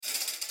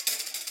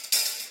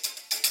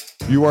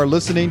You are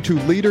listening to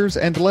Leaders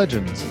and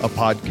Legends, a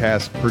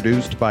podcast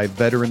produced by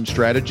Veteran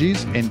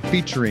Strategies and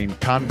featuring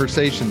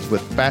conversations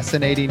with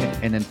fascinating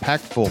and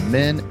impactful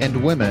men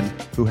and women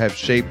who have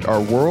shaped our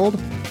world,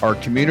 our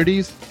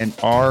communities, and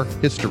our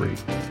history.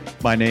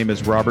 My name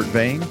is Robert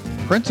Vane,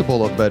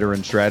 Principal of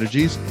Veteran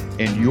Strategies,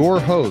 and your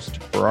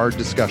host for our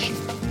discussion.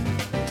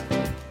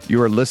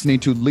 You are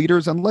listening to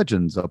Leaders and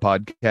Legends, a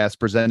podcast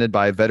presented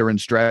by Veteran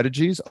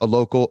Strategies, a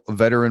local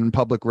veteran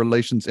public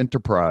relations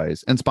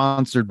enterprise, and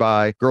sponsored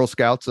by Girl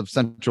Scouts of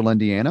Central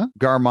Indiana,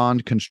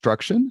 Garmond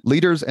Construction,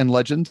 Leaders and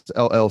Legends,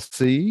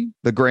 LLC,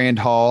 the Grand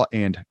Hall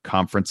and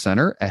Conference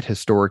Center at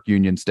Historic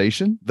Union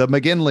Station, the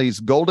McGinley's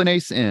Golden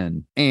Ace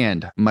Inn,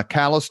 and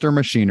McAllister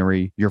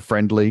Machinery, your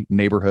friendly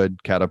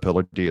neighborhood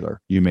Caterpillar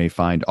dealer. You may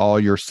find all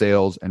your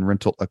sales and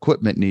rental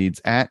equipment needs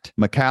at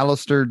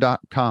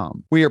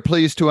McAllister.com. We are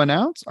pleased to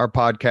announce our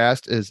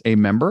podcast is a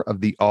member of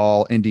the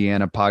All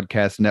Indiana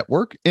Podcast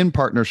Network in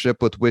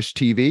partnership with Wish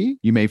TV.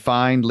 You may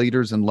find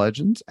Leaders and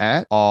Legends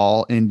at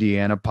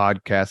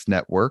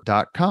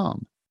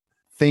allindianapodcastnetwork.com.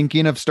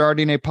 Thinking of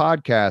starting a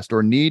podcast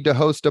or need to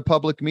host a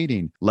public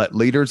meeting? Let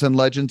Leaders and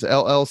Legends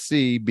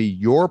LLC be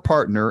your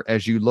partner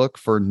as you look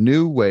for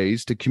new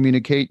ways to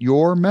communicate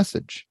your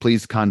message.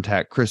 Please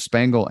contact Chris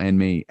Spangle and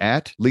me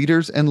at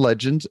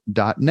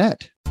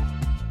leadersandlegends.net.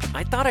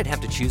 I thought I'd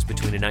have to choose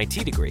between an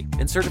IT degree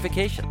and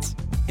certifications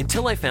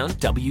until I found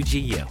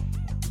WGU.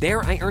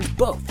 There I earned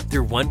both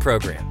through one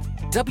program.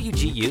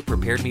 WGU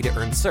prepared me to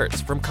earn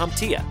certs from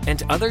CompTIA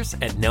and others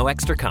at no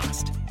extra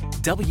cost.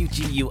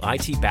 WGU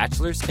IT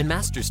bachelor's and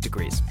master's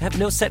degrees have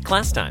no set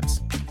class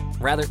times.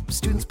 Rather,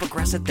 students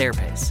progress at their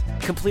pace,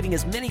 completing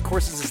as many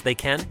courses as they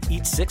can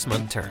each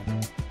 6-month term.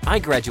 I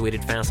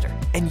graduated faster,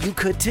 and you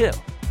could too.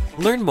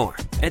 Learn more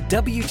at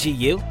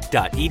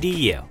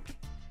wgu.edu.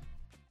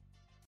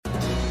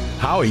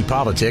 Howey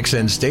Politics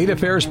and State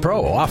Affairs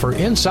Pro offer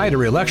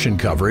insider election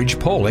coverage,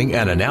 polling,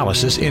 and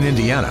analysis in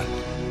Indiana.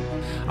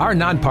 Our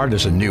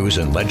nonpartisan news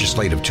and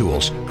legislative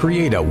tools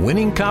create a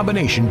winning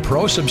combination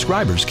pro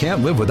subscribers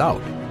can't live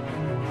without.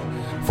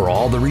 For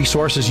all the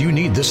resources you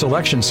need this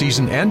election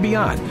season and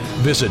beyond,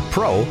 visit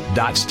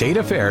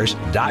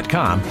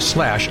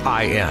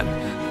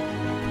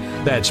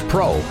pro.stateaffairs.com/IN. That's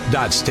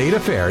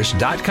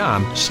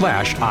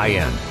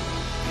pro.stateaffairs.com/IN.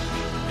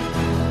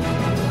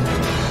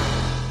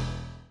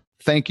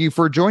 Thank you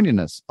for joining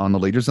us on the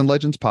Leaders and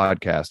Legends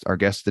podcast. Our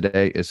guest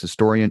today is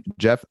historian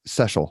Jeff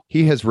Shesol.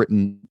 He has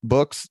written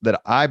books that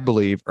I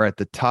believe are at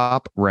the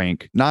top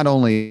rank, not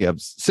only of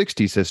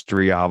 60s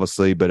history,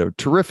 obviously, but a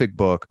terrific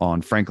book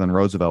on Franklin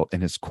Roosevelt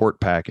and his court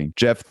packing.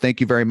 Jeff,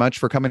 thank you very much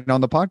for coming on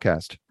the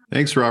podcast.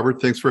 Thanks, Robert.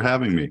 Thanks for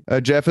having me.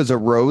 Jeff is a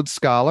Rhodes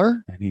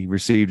Scholar, and he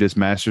received his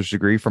master's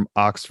degree from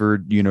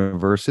Oxford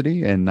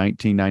University in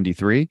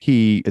 1993.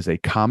 He is a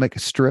comic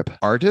strip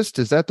artist.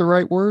 Is that the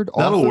right word?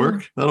 That'll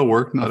work. That'll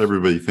work. Not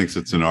everybody thinks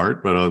it's an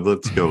art, but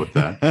let's go with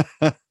that.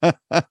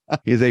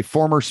 He is a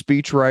former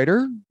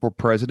speechwriter for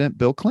President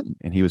Bill Clinton,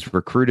 and he was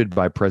recruited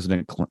by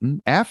President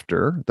Clinton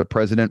after the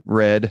president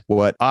read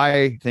what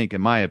I think, in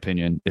my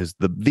opinion, is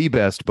the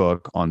best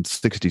book on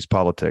 60s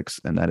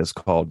politics, and that is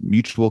called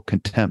Mutual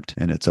Contempt,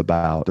 and it's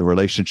about the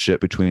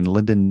relationship between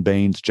Lyndon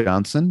Baines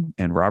Johnson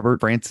and Robert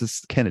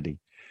Francis Kennedy.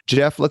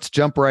 Jeff, let's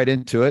jump right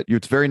into it.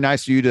 It's very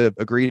nice of you to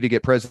agree to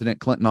get President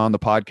Clinton on the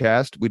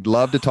podcast. We'd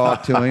love to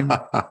talk to him.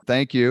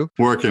 Thank you.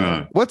 Working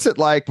on it. What's it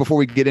like, before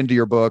we get into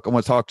your book, I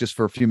want to talk just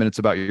for a few minutes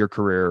about your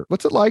career.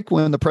 What's it like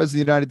when the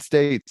President of the United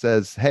States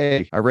says,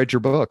 hey, I read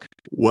your book?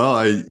 Well,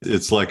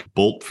 it's like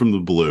bolt from the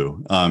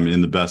blue,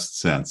 in the best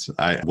sense.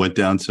 I went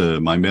down to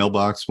my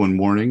mailbox one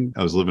morning.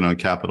 I was living on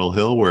Capitol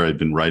Hill where I'd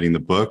been writing the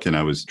book, and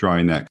I was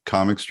drawing that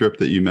comic strip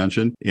that you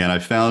mentioned. And I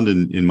found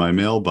in my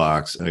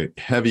mailbox a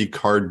heavy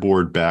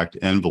cardboard backed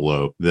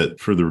envelope that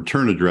for the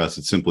return address,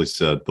 it simply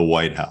said the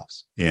White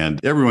House.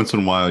 And every once in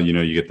a while,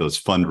 you get those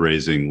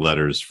fundraising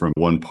letters from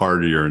one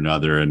party or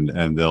another,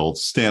 and they'll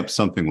stamp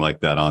something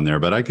like that on there.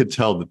 But I could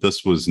tell that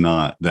this was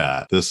not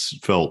that. This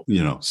felt,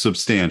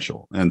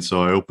 substantial. And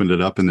so I opened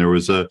it up, and there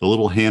was a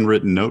little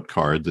handwritten note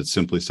card that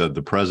simply said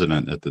the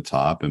president at the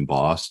top,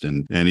 embossed.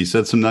 And he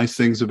said some nice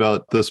things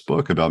about this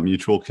book, about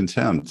mutual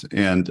contempt.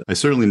 And I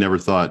certainly never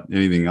thought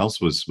anything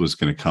else was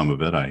going to come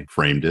of it. I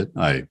framed it.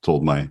 I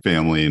told my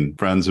family and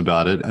friends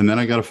about it. And then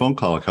I got a phone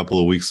call a couple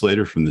of weeks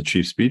later from the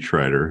chief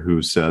speechwriter who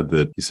said,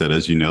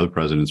 as you know, the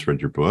president's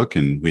read your book,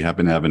 and we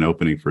happen to have an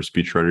opening for a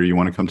speechwriter. You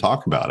want to come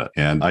talk about it?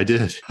 And I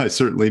did. I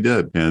certainly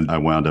did. And I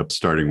wound up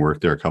starting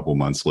work there a couple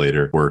months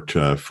later, worked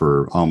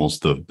for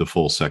almost the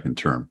full second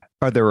term.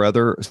 Are there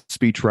other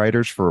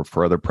speechwriters for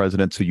other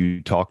presidents who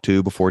you talked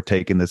to before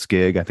taking this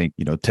gig? I think,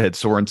 Ted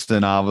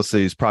Sorensen,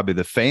 obviously, is probably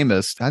the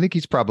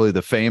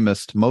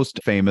most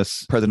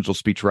famous presidential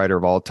speechwriter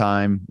of all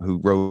time, who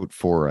wrote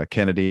for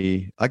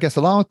Kennedy, I guess,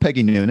 along with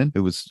Peggy Noonan,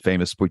 who was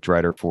famous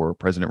speechwriter for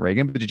President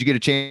Reagan. But did you get a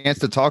chance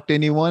to talk to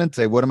anyone and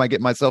say, what am I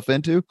getting myself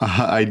into?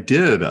 I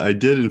did,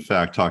 in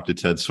fact, talk to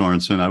Ted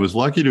Sorensen. I was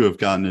lucky to have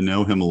gotten to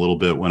know him a little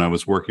bit when I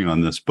was working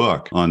on this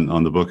book,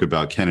 on the book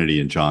about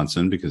Kennedy and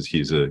Johnson, because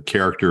he's a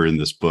character in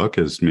this book,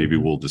 as maybe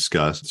we'll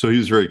discuss. So he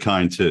was very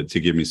kind to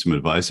give me some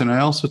advice. And I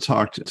also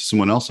talked to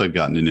someone else I'd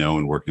gotten to know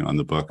in working on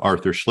the book,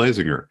 Arthur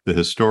Schlesinger, the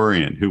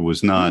historian, who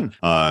was not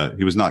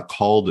he was not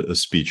called a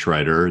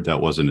speechwriter.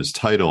 That wasn't his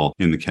title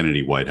in the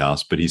Kennedy White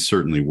House, but he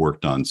certainly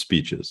worked on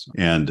speeches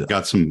and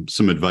got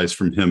some advice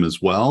from him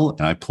as well.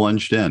 And I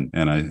plunged in,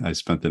 and I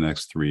spent the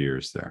next 3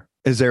 years there.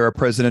 Is there a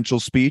presidential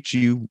speech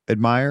you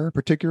admire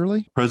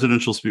particularly?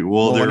 Presidential speech?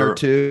 Well, One or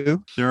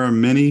two? There are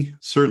many,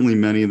 certainly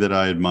many that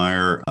I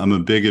admire. I'm a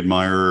big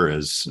admirer,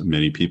 as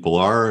many people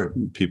are,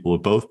 people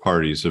of both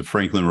parties, of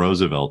Franklin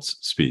Roosevelt's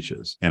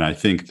speeches. And I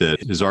think that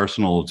his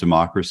Arsenal of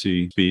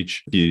Democracy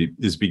speech, he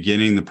is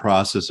beginning the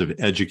process of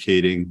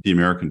educating the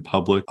American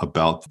public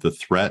about the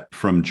threat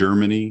from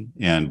Germany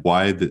and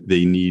why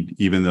they need,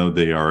 even though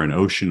they are an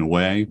ocean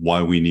away,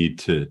 why we need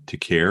to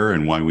care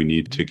and why we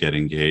need to get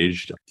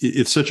engaged.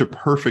 It's such a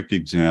perfect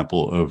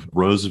example of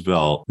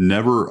Roosevelt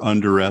never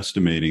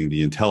underestimating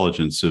the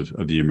intelligence of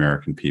the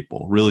American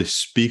people, really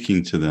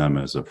speaking to them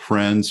as a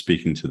friend,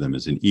 speaking to them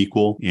as an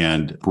equal,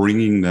 and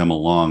bringing them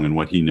along in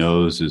what he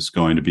knows is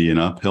going to be an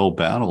uphill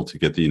battle to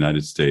get the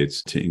United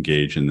States to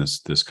engage in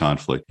this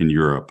conflict in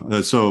Europe.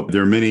 So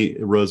there are many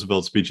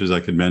Roosevelt speeches I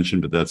could mention,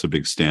 but that's a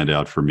big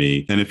standout for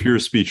me. And if you're a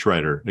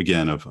speechwriter,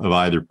 again, of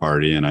either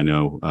party, and I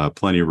know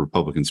plenty of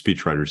Republican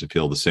speechwriters who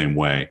feel the same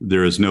way,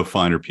 there is no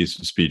finer piece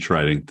of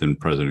speechwriting than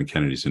President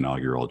Kennedy's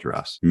inaugural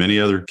address. Many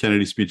other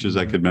Kennedy speeches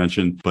I could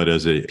mention, but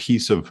as a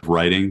piece of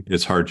writing,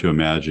 it's hard to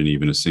imagine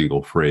even a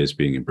single phrase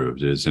being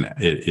improved.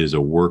 It is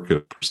a work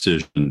of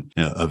precision,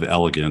 of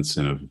elegance,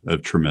 and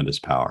of tremendous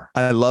power.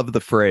 I love the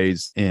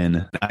phrase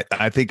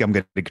I think I'm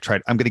going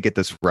to get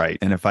this right.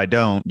 And if I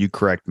don't, you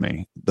correct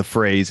me. The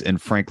phrase in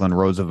Franklin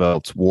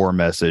Roosevelt's war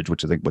message,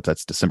 which I think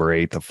that's December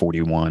 8th of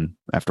 41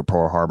 after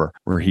Pearl Harbor,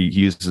 where he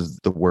uses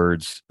the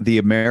words, "The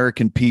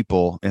American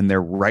people in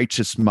their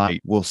righteous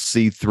might will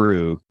see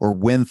through or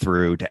win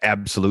through to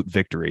absolute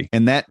victory."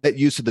 And that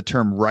use of the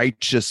term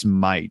righteous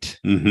might,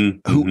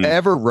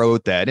 whoever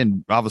wrote that,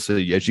 and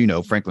obviously, as you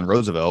know, Franklin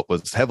Roosevelt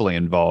was heavily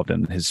involved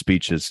in his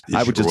speeches.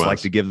 I would just like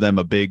to give them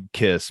a big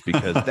kiss,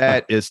 because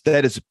that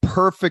is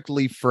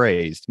perfectly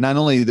phrased. Not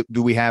only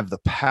do we have the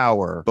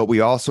power, but we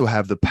also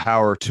have the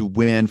power to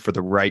win for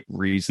the right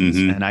reasons.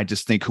 And I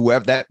just think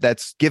whoever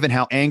that's given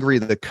how angry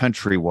the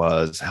country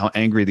was, how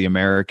angry the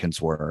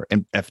Americans were,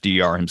 and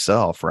FDR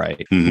himself,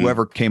 right?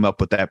 Whoever came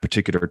up with that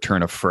particular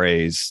turn of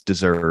phrase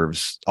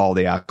deserves all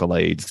the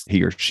accolades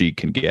he or she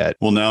can get.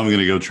 Well, now I'm going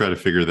to go try to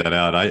figure that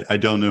out. I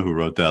don't know who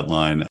wrote that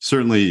line.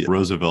 Certainly,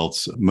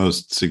 Roosevelt's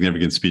most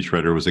significant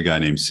speechwriter was a guy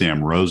named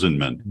Sam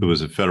Rosenman, who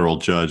was a federal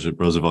judge that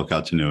Roosevelt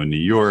got to know in New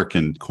York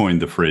and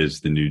coined the phrase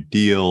the New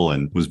Deal,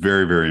 and was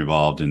very, very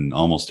involved in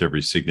almost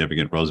every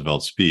significant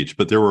Roosevelt speech.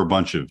 But there were a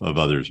bunch of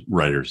other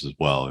writers as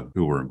well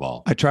who were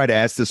involved. I try to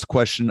ask this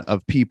question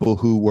of people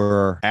who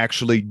were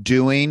actually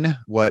doing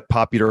what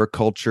popular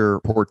culture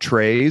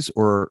portrays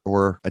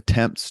or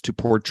attempts to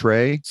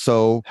portray.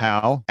 So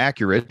how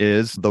accurate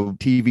is the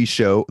TV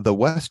show The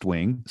West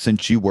Wing,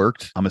 since you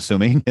worked, I'm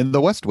assuming, in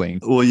The West Wing?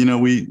 Well,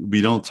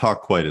 we don't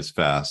talk quite as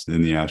fast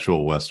in the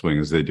actual West Wing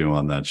as they do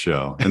on that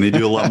show. And they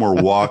do a lot more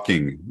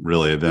walking,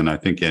 really, than I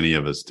think any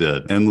of us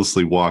did.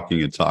 Endlessly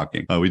walking and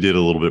talking. We did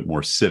a little bit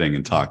more sitting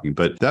and talking.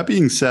 But that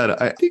being said,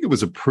 I think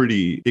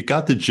it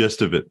got the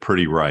gist of it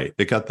pretty right.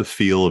 It got the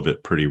feel of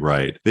it pretty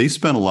right. They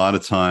spent a lot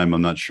of time,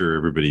 I'm not sure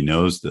everybody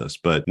knows this,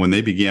 but when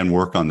they began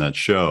work on that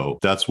show,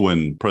 that's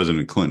when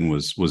President Clinton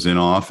was in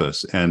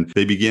office, and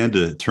they began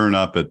to turn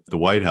up at the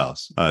White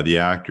House. The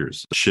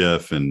actors,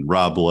 Schiff and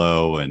Rob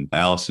Lowe and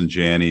Allison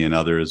Janney and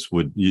others,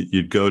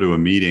 you'd go to a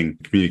meeting,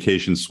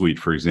 communication suite,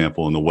 for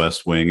example, in the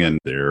West Wing, and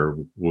there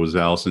was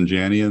Allison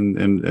Janney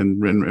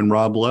and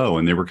Rob Lowe,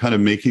 and they were kind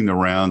of making the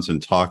rounds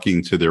and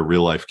talking to their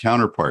real life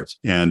counterparts.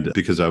 And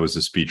because I was a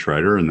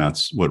speechwriter, and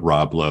that's what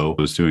Rob Lowe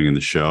was doing in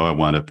the show, I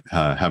wound up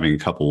having a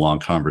couple long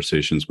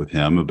conversations with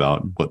him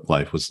about what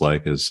life was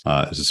like as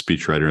a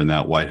speechwriter in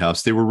that White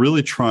House. They were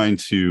really trying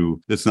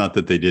to, it's not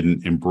that they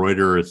didn't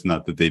embroider, it's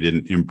not that they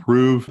didn't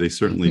improve. They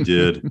certainly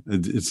did.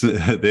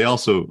 They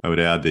also, I would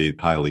add, they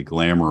highly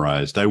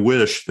glamorized. I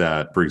wish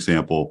that, for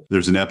example,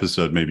 there's an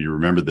episode, maybe you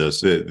remember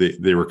this,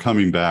 they were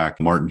coming back,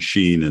 Martin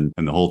Sheen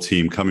and the whole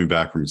team coming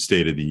back from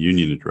State of the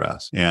Union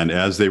address. And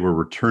as they were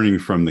returning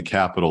from the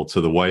Capitol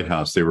to the White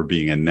House, they were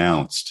being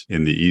announced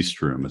in the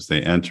East Room as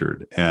they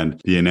entered. And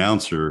the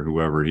announcer,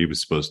 whoever he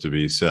was supposed to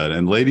be, said,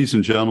 "And ladies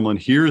and gentlemen,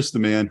 here's the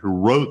man who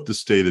wrote the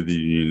State of the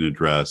Union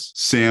address,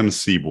 Sam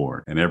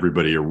Seaborn." And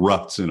everybody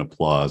erupts in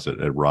applause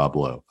at Rob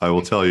Lowe. I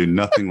will tell you,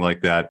 nothing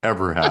like that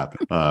ever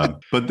happened.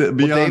 But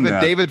beyond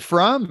that, David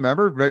Frum,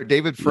 remember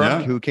David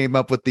Frum, who came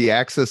up with the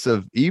axis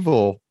of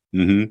evil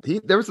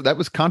That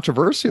was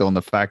controversial in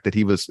the fact that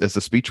he was, as a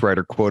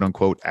speechwriter, quote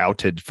unquote,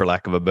 outed, for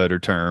lack of a better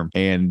term.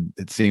 And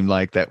it seemed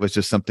like that was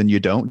just something you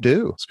don't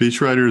do.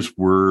 Speechwriters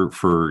were,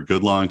 for a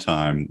good long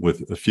time,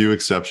 with a few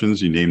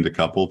exceptions, you named a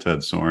couple, Ted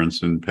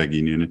Sorensen,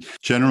 Peggy Noonan,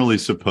 generally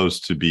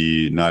supposed to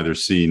be neither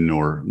seen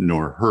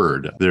nor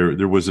heard.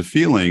 There was a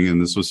feeling,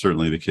 and this was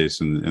certainly the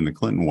case in the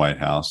Clinton White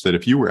House, that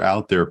if you were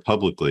out there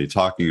publicly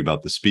talking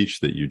about the speech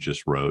that you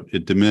just wrote,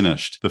 it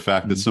diminished the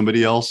fact that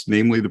somebody else,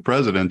 namely the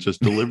president,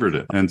 just delivered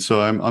it. And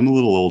so I'm a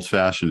little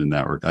old-fashioned in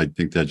that regard. I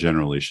think that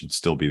generally should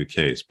still be the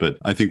case. But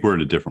I think we're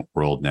in a different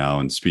world now,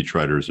 and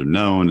speechwriters are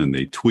known, and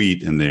they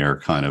tweet, and they are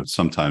kind of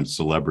sometimes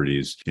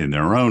celebrities in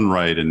their own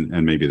right,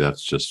 and maybe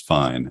that's just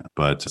fine.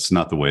 But it's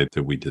not the way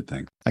that we did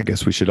things. I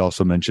guess we should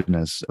also mention,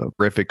 as a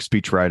terrific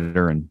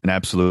speechwriter and an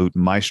absolute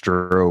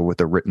maestro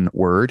with a written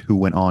word, who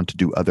went on to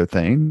do other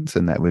things,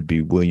 and that would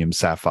be William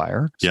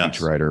Safire,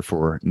 speechwriter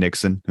for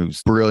Nixon,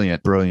 who's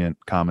brilliant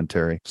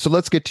commentary. So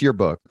let's get to your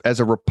book. As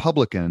a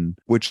Republican,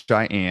 which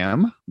I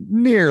am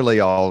nearly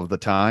all of the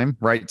time,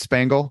 right,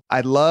 Spangle?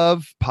 I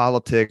love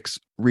politics,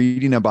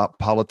 reading about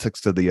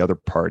politics of the other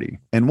party.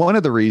 And one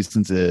of the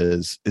reasons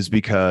is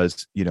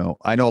because,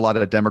 I know a lot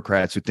of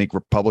Democrats who think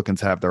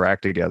Republicans have their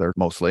act together,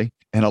 mostly,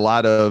 and a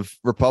lot of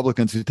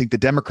Republicans who think the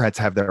Democrats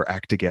have their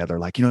act together.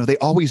 Like, they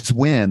always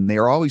win. They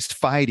are always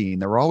fighting.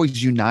 They're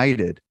always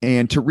united.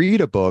 And to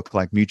read a book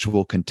like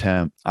Mutual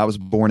Contempt, I was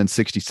born in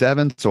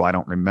 1967, so I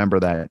don't remember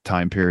that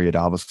time period,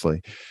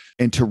 obviously.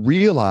 And to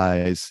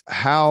realize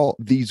how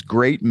these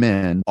great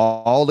men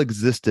all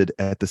existed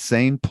at the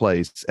same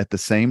place at the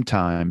same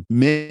time,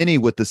 many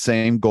with the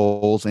same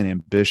goals and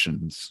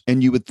ambitions,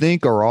 and you would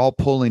think are all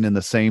pulling in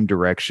the same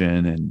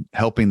direction and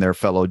helping their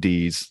fellow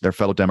Ds, their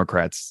fellow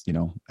Democrats,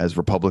 as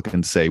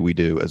Republicans say we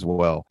do as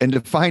well. And to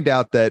find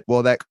out that,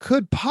 well, that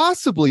could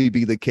possibly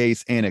be the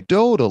case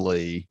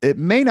anecdotally, it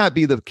may not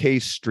be the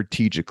case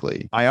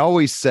strategically. I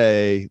always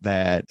say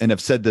that, and I've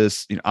said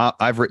this,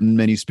 I've written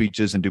many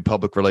speeches and do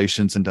public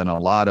relations and done a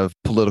lot of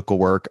political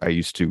work. I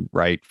used to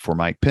write for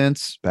Mike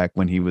Pence back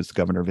when he was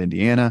governor of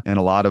Indiana, and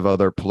a lot of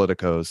other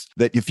politicos,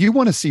 that if you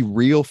want to see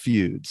real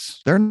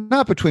feuds, they're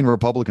not between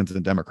Republicans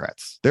and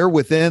Democrats. They're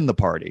within the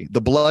party, the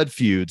blood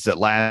feuds that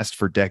last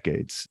for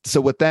decades. So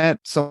with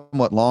that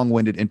somewhat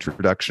long-winded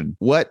introduction,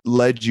 what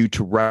led you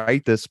to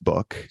write this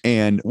book,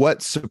 and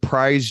what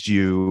surprised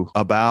you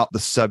about the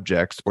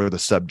subjects,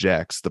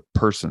 the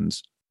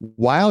persons,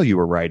 while you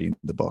were writing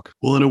the book?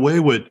 Well, in a way,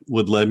 what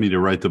led me to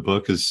write the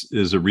book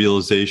is a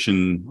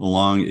realization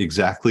along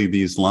exactly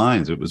these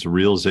lines. It was a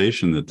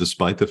realization that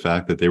despite the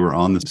fact that they were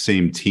on the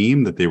same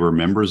team, that they were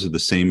members of the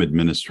same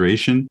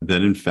administration,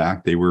 that in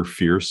fact they were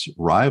fierce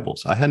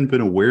rivals. I hadn't been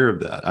aware of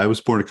that. I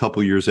was born a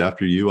couple years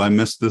after you. I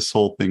missed this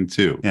whole thing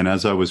too. And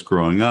as I was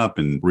growing up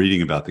and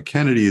reading about the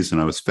Kennedys, and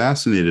I was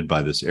fascinated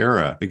by this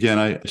era, again,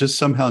 I just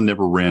somehow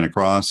never ran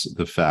across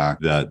the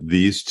fact that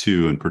these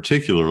two in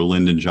particular,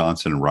 Lyndon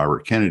Johnson and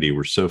Robert Kennedy,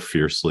 were so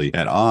fiercely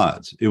at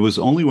odds. It was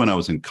only when I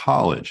was in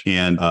college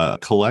and a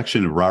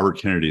collection of Robert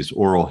Kennedy's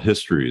oral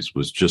histories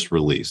was just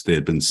released. They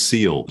had been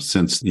sealed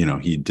since,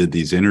 he did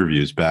these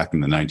interviews back in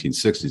the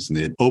 1960s, and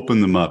they had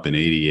opened them up in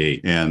 88,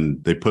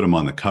 and they put them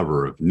on the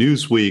cover of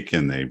Newsweek,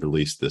 and they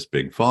released this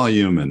big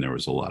volume, and there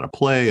was a lot of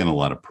play and a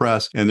lot of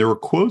press. And there were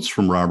quotes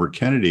from Robert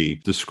Kennedy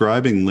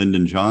describing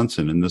Lyndon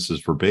Johnson, and this is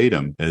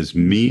verbatim, as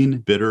mean,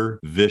 bitter,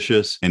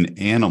 vicious, and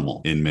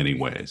animal in many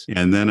ways.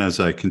 And then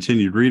as I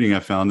continued reading, I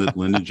found that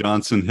Lyndon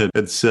Johnson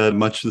had said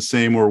much the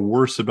same or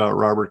worse about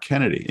Robert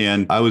Kennedy.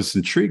 And I was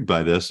intrigued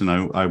by this, and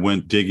I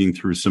went digging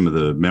through some of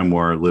the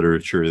memoir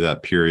literature of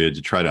that period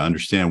to try to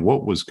understand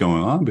what was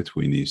going on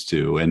between these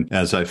two. And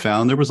as I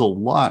found, there was a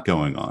lot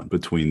going on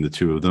between the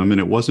two of them. And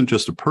it wasn't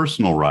just a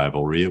personal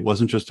rivalry. It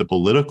wasn't just a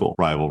political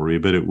rivalry,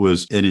 but it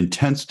was an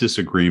intense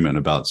disagreement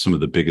about some of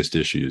the biggest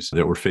issues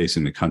that were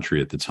facing the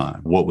country at the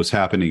time. What was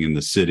happening in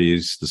the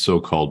cities, the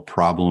so-called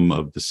problem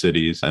of the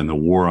cities, and the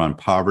war on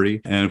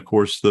poverty, and of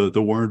course, the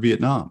war in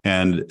Vietnam.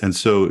 And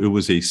so it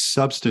was a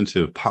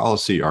substantive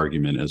policy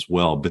argument as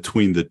well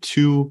between the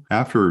two.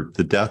 After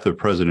the death of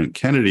President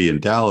Kennedy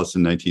in Dallas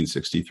in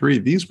 1963,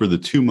 these were the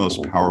two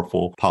most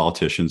powerful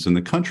politicians in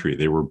the country.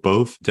 They were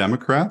both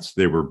Democrats.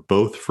 They were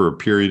both, for a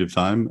period of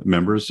time,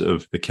 members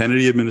of the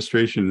Kennedy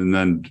administration and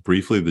then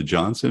briefly the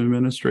Johnson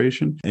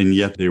administration. And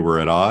yet they were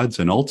at odds.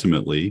 And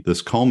ultimately,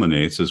 this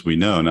culminates, as we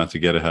know, not to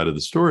get ahead of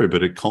the story,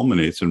 but it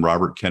culminates in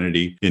Robert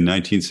Kennedy in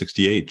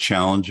 1968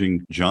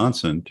 challenging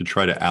Johnson to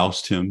try to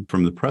oust him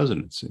from the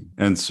presidency.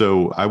 And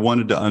so I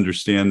wanted to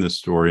understand this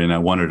story, and I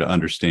wanted to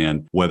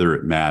understand whether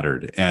it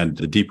mattered. And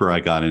the deeper I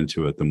got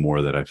into it, the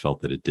more that I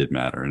felt that it did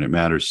matter, and it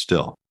matters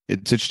still.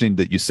 It's interesting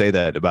that you say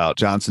that about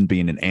Johnson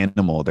being an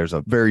animal. There's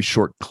a very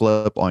short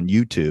clip on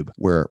YouTube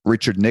where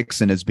Richard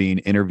Nixon is being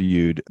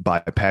interviewed by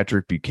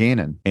Patrick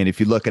Buchanan. And if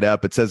you look it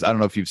up, it says, I don't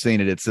know if you've seen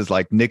it, it says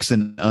like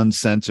Nixon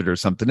Uncensored or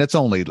something. It's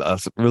only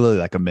really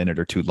like a minute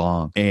or two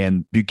long.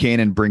 And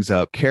Buchanan brings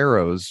up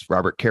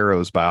Robert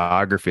Caro's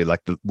biography,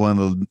 like one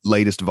of the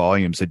latest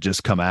volumes had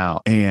just come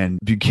out. And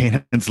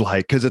Buchanan's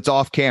like, because it's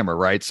off camera,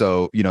 right?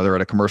 So, they're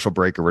at a commercial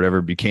break or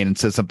whatever. Buchanan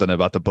says something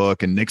about the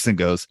book and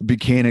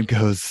Buchanan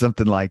goes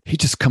something like, he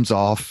just comes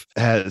off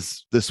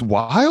as this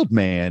wild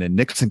man. And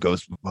Nixon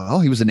goes, well,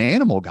 he was an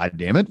animal,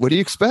 goddammit. What do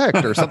you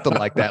expect? Or something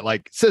like that.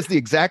 Like says the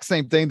exact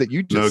same thing that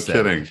you just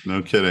said.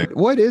 No kidding.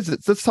 What is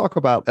it? Let's talk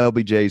about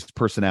LBJ's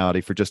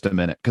personality for just a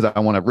minute, because I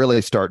want to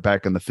really start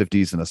back in the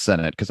 50s in the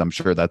Senate, because I'm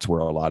sure that's where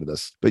a lot of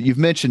this, but you've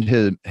mentioned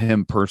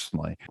him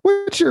personally.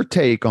 What's your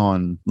take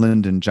on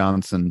Lyndon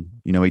Johnson?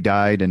 He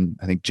died in,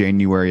 I think,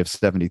 January of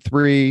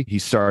 1973. He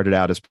started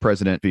out as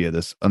president via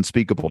this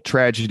unspeakable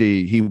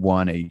tragedy. He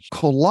won a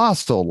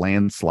colossal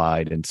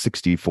landslide in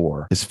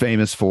 1964. Is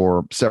famous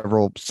for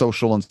several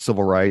social and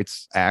civil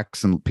rights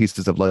acts and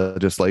pieces of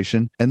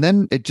legislation. And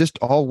then it just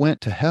all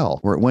went to hell,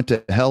 where it went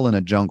to hell in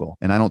a jungle.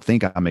 And I don't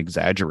think I'm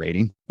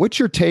exaggerating. What's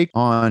your take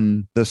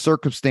on the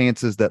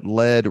circumstances that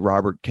led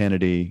Robert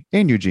Kennedy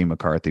and Eugene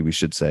McCarthy, we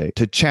should say,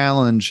 to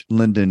challenge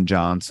Lyndon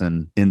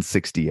Johnson in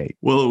 1968?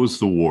 Well, it was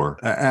the war.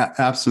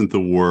 Absent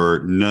the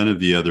war, none of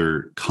the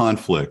other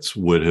conflicts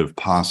would have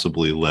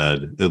possibly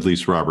led at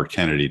least Robert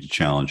Kennedy to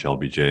challenge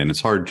LBJ. And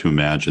it's hard to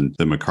imagine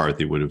that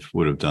McCarthy would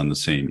have done the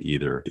same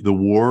either. The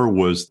war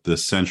was the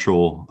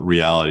central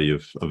reality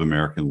of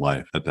American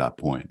life at that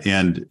point.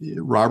 And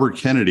Robert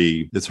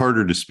Kennedy, it's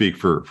harder to speak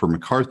for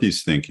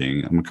McCarthy's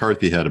thinking.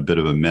 McCarthy had a bit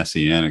of a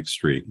messianic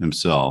streak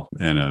himself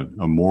and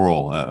a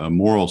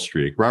moral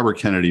streak. Robert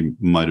Kennedy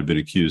might have been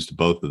accused of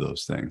both of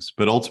those things.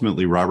 But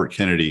ultimately, Robert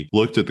Kennedy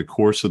looked at the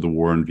course of the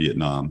war in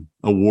Vietnam,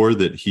 a war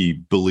that he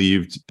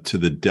believed to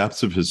the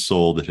depths of his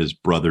soul that his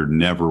brother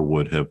never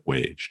would have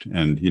waged.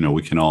 And,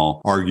 we can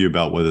all argue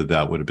about whether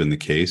that would have been the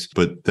case,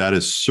 but that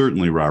is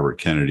certainly Robert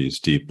Kennedy's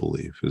deep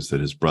belief, is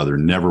that his brother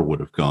never would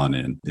have gone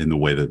in the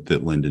way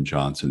that Lyndon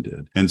Johnson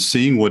did. And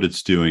seeing what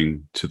it's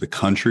doing to the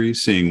country,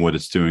 seeing what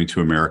it's doing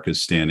to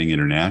America's standing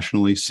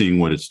internationally, seeing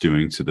what it's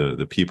doing to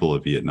the people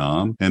of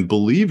Vietnam, and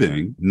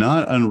believing,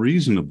 not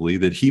unreasonably,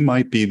 that he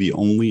might be the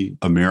only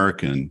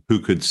American who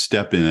could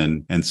step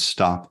in and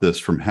stop this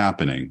from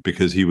happening,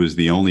 because he was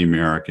the only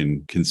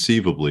American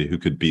conceivably who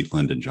could beat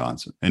Lyndon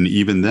Johnson. And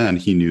even then,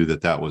 he knew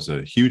that was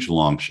a huge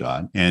long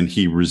shot, and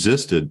he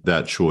resisted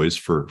that choice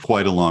for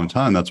quite a long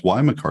time. That's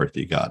why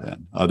McCarthy got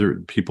in. Other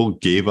people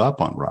gave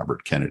up on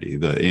Robert Kennedy.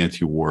 The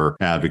anti-war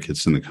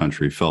advocates in the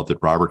country felt that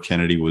Robert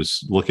Kennedy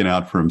was looking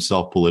out for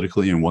himself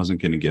politically and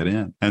wasn't going to get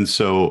in. And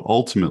so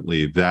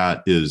ultimately,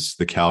 that is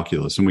the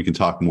calculus. And we can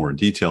talk more in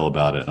detail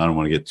about it. I don't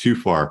want to get too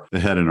far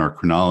ahead in our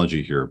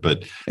chronology here,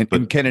 but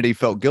Kennedy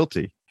felt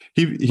guilty.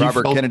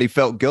 Kennedy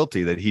felt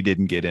guilty that he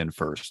didn't get in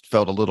first.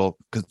 Felt a little,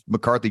 because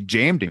McCarthy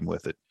jammed him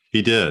with it.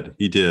 He did.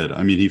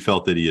 I mean, he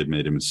felt that he had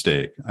made a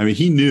mistake. I mean,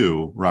 he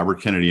knew,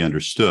 Robert Kennedy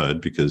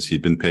understood, because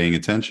he'd been paying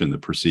attention the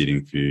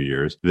preceding few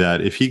years, that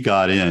if he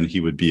got in,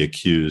 he would be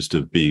accused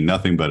of being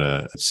nothing but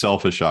a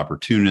selfish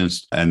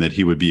opportunist, and that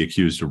he would be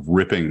accused of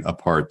ripping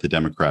apart the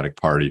Democratic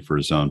Party for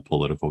his own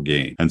political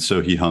gain. And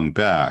so he hung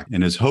back.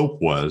 And his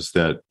hope was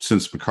that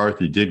since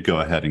McCarthy did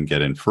go ahead and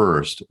get in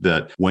first,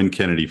 that when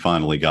Kennedy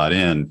finally got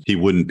in, he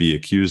wouldn't be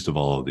accused of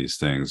all of these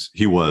things.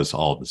 He was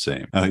all the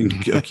same,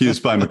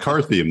 accused by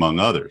McCarthy, among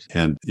others.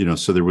 And,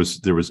 so there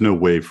was no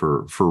way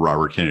for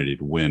Robert Kennedy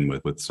to win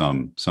with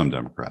some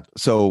Democrats.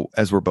 So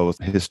as we're both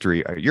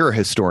you're a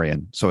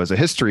historian. So as a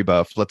history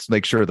buff, let's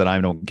make sure that I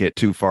don't get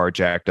too far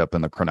jacked up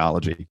in the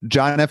chronology.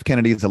 John F.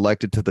 Kennedy is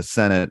elected to the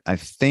Senate, I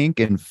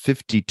think in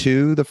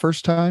 1952 the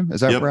first time.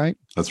 Is that right?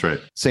 That's right.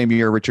 Same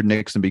year, Richard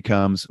Nixon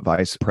becomes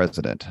vice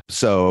president.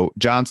 So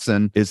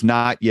Johnson is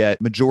not yet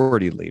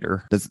majority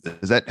leader. Does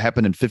that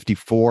happen in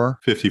 1954?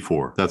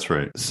 1954. That's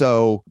right.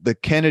 So the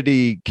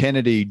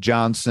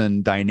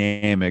Kennedy-Johnson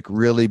dynamic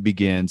really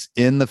begins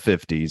in the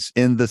 1950s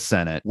in the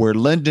Senate, where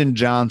Lyndon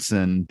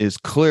Johnson is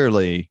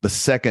clearly the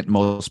second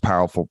most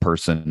powerful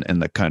person in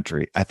the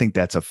country. I think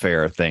that's a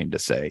fair thing to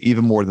say,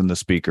 even more than the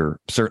speaker,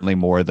 certainly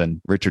more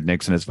than Richard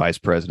Nixon as vice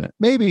president.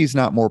 Maybe he's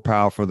not more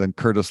powerful than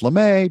Curtis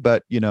LeMay,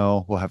 but,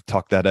 we'll have to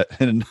talk that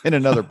in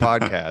another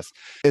podcast.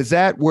 Is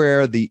that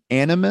where the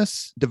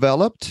animus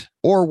developed?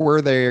 Or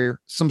were there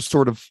some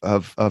sort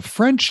of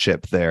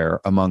friendship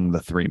there among the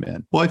three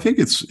men? Well, I think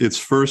it's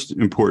first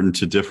important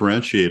to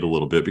differentiate a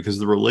little bit, because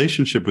the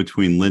relationship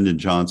between Lyndon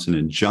Johnson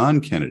and John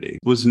Kennedy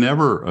was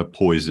never a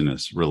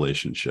poisonous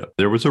relationship.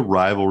 There was a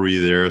rivalry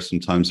there.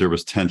 Sometimes there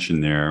was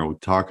tension there. We'll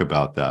talk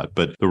about that.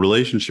 But the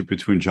relationship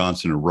between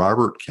Johnson and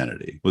Robert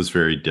Kennedy was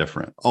very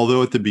different.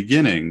 Although at the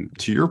beginning,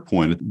 to your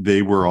point,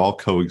 they were all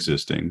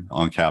coexisting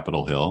on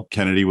Capitol Hill.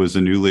 Kennedy was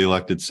a newly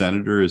elected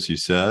senator, as you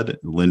said.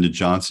 Lyndon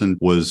Johnson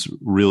was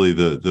really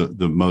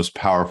the most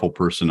powerful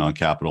person on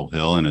Capitol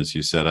Hill. And as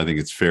you said, I think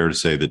it's fair to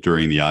say that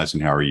during the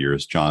Eisenhower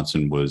years,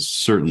 Johnson was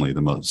certainly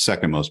the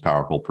second most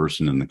powerful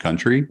person in the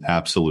country.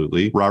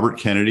 Absolutely. Robert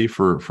Kennedy,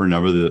 for a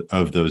number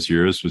of those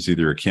years, was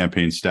either a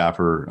campaign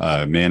staffer,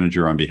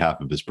 manager on behalf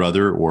of his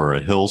brother, or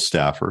a Hill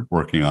staffer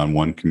working on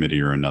one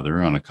committee or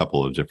another on a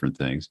couple of different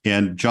things.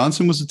 And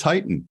Johnson was a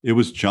titan. It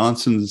was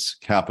Johnson's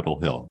Capitol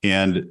Hill.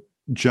 And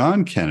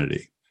John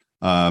Kennedy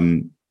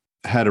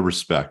had a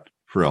respect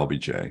for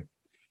LBJ.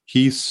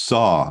 He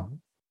saw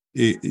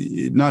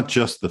not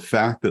just the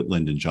fact that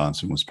Lyndon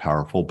Johnson was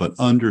powerful, but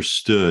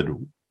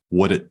understood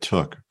what it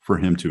took for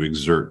him to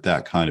exert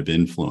that kind of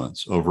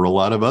influence over a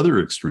lot of other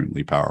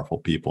extremely powerful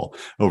people,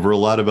 over a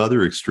lot of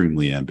other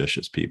extremely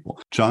ambitious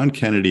people. John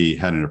Kennedy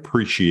had an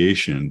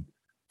appreciation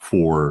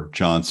for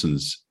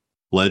Johnson's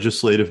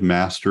legislative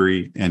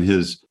mastery and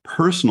his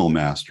personal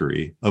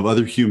mastery of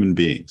other human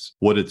beings,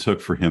 what it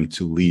took for him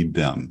to lead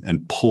them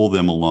and pull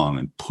them along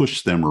and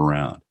push them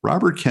around.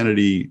 Robert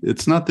Kennedy,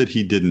 it's not that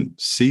he didn't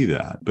see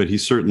that, but he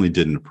certainly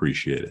didn't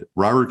appreciate it.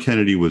 Robert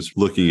Kennedy was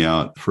looking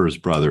out for his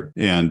brother.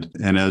 And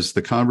as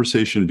the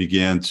conversation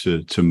began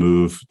to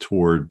move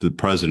toward the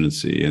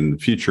presidency and the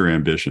future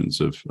ambitions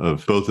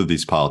of both of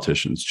these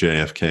politicians,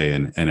 JFK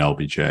and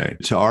LBJ,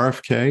 to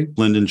RFK,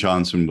 Lyndon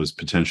Johnson was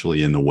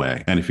potentially in the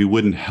way. And if he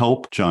wouldn't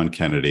help John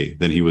Kennedy,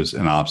 then he was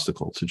an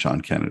obstacle to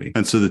John Kennedy.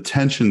 And so the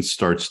tension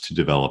starts to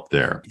develop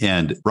there.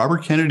 And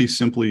Robert Kennedy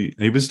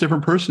he was a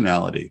different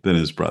personality than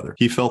his brother.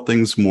 He felt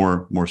things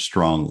more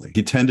strongly.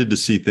 He tended to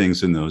see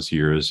things in those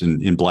years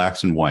in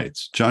blacks and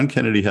whites. John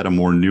Kennedy had a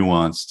more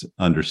nuanced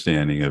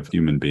understanding of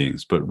human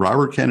beings. But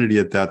Robert Kennedy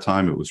at that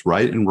time, it was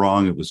right and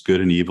wrong. It was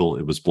good and evil.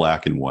 It was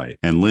black and white.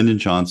 And Lyndon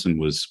Johnson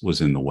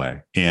was in the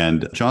way.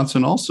 And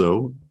Johnson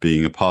also,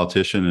 being a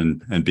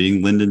politician and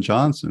being Lyndon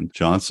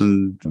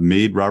Johnson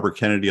made Robert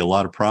Kennedy a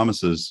lot of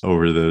promises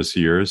over those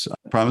years,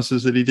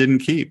 promises that he didn't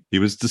keep. He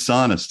was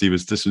dishonest. He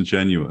was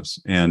disingenuous.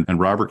 And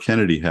Robert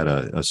Kennedy had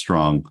a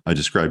strong, I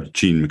described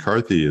Gene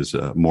McCarthy as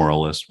a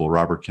moralist. Well,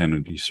 Robert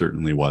Kennedy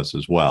certainly was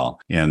as well.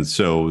 And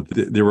so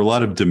there were a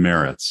lot of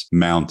demerits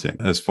mounting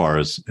as far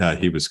as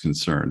he was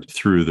concerned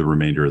through the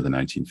remainder of the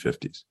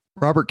 1950s.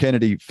 Robert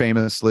Kennedy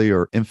famously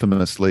or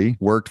infamously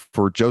worked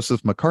for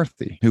Joseph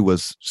McCarthy, who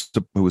was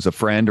a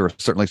friend or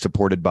certainly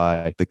supported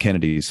by the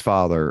Kennedy's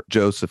father,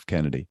 Joseph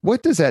Kennedy.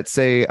 What does that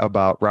say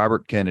about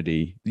Robert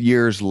Kennedy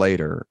years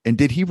later? And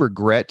did he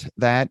regret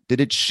that? Did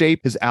it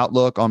shape his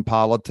outlook on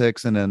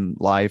politics and in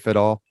life at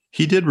all?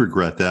 He did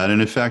regret that.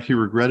 And in fact, he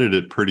regretted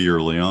it pretty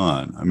early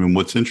on. I mean,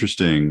 what's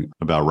interesting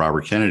about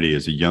Robert Kennedy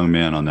is a young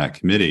man on that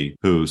committee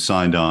who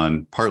signed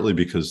on partly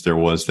because there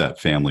was that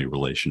family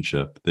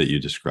relationship that you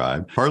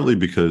described, partly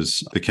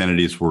because the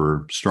Kennedys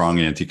were strong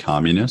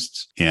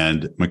anti-communists,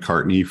 and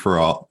McCarthy, for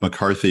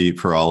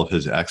all of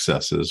his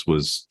excesses,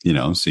 was,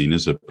 seen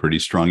as a pretty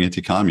strong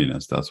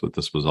anti-communist. That's what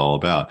this was all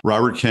about.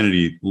 Robert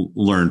Kennedy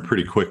learned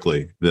pretty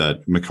quickly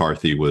that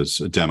McCarthy was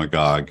a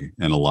demagogue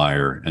and a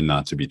liar and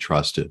not to be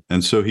trusted.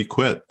 And so he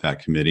quit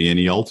that committee, and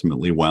he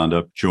ultimately wound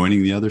up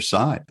joining the other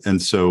side.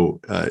 And so,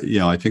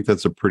 I think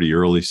that's a pretty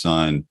early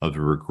sign of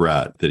the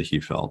regret that he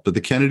felt. But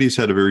the Kennedys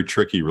had a very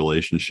tricky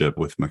relationship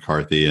with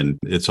McCarthy, and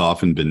it's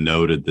often been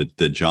noted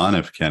that John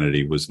F.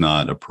 Kennedy was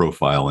not a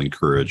profile in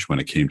courage when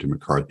it came to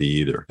McCarthy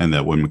either, and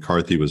that when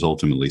McCarthy was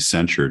ultimately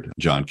censured,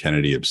 John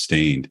Kennedy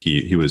abstained.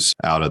 He was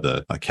out of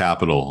the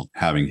Capitol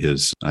having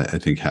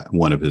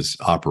one of his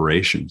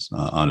operations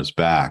on his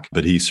back,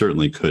 but he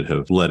certainly could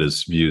have let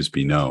his views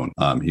be known.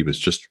 He was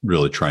just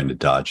really trying to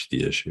dodge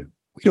the issue.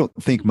 We don't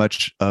think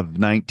much of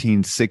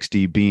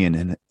 1960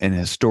 being an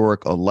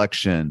historic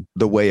election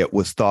the way it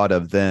was thought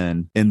of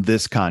then in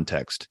this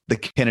context. The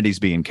Kennedys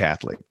being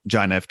Catholic,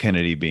 John F.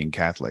 Kennedy being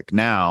Catholic.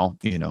 Now,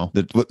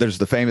 there's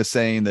the famous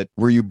saying that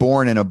were you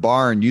born in a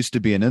barn used to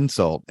be an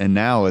insult. And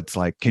now it's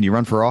like, can you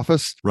run for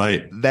office?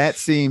 Right. That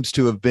seems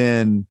to have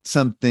been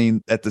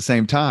something at the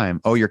same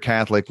time. Oh, you're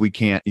Catholic. We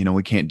can't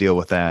deal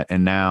with that.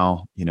 And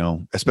now,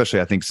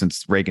 especially I think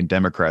since Reagan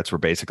Democrats were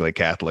basically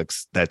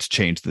Catholics, that's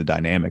changed the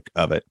dynamic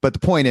of it. But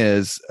the point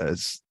is,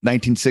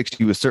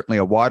 1960 was certainly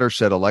a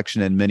watershed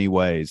election in many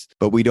ways,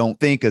 but we don't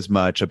think as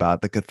much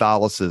about the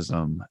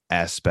Catholicism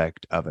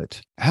aspect of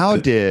it. How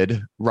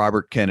did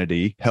Robert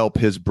Kennedy help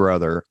his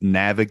brother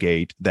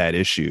navigate that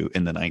issue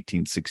in the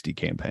 1960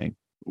 campaign?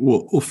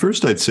 Well,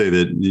 first, I'd say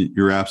that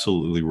you're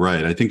absolutely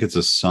right. I think it's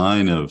a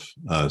sign of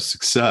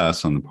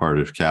success on the part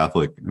of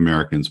Catholic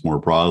Americans more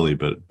broadly,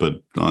 but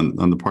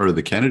on the part of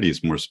the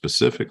Kennedys more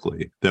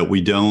specifically, that we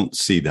don't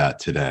see that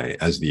today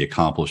as the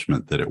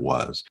accomplishment that it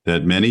was,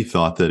 that many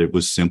thought that it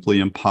was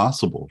simply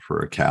impossible for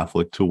a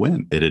Catholic to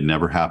win. It had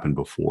never happened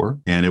before,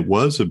 and it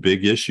was a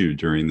big issue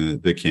during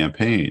the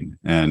campaign.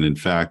 And in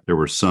fact, there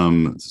were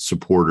some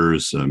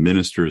supporters,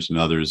 ministers and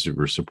others who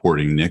were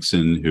supporting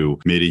Nixon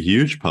who made a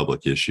huge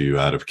public issue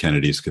out out of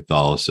Kennedy's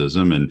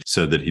Catholicism and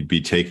said that he'd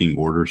be taking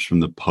orders from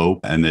the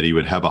Pope and that he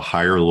would have a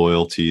higher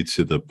loyalty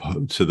to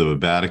the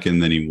Vatican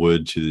than he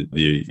would to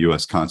the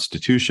U.S.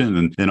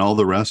 Constitution and all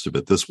the rest of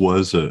it. This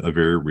was a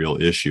very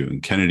real issue,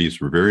 and Kennedys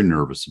were very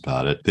nervous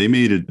about it. They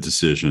made a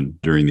decision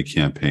during the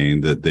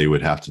campaign that they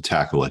would have to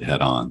tackle it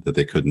head on, that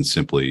they couldn't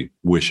simply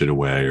wish it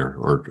away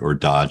or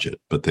dodge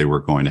it, but they were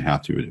going to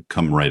have to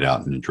come right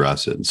out and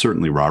address it. And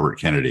certainly Robert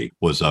Kennedy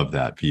was of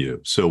that view.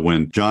 So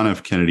when John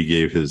F. Kennedy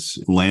gave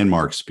his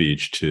landmark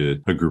speech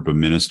to a group of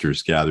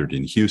ministers gathered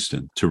in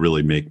Houston to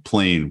really make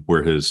plain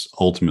where his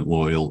ultimate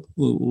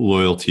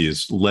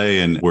loyalties lay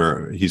and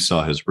where he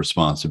saw his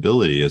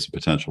responsibility as a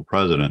potential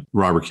president,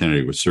 Robert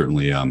Kennedy was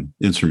certainly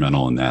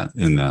instrumental in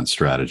that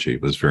strategy.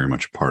 It was very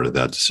much a part of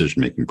that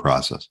decision-making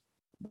process.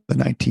 The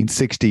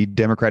 1960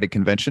 Democratic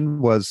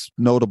Convention was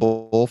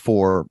notable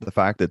for the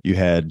fact that you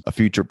had a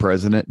future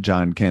president,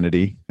 John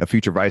Kennedy, a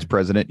future vice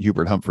president,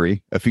 Hubert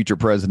Humphrey, a future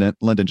president,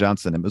 Lyndon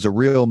Johnson. It was a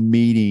real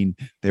meeting.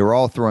 They were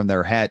all throwing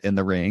their hat in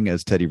the ring,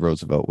 as Teddy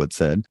Roosevelt would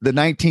said. The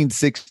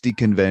 1960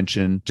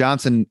 convention,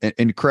 Johnson,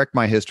 and correct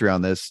my history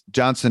on this,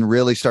 Johnson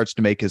really starts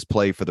to make his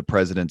play for the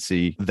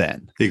presidency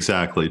then.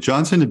 Exactly.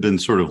 Johnson had been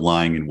sort of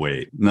lying in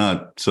wait,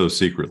 not so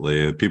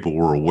secretly. People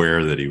were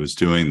aware that he was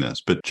doing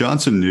this, but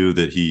Johnson knew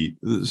that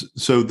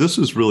so this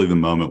is really the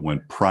moment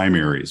when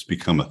primaries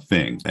become a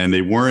thing, and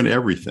they weren't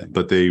everything,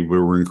 but they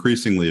were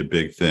increasingly a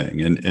big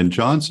thing. And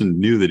Johnson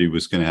knew that he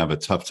was going to have a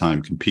tough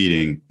time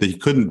competing, that he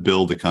couldn't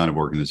build the kind of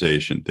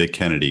organization that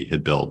Kennedy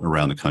had built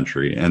around the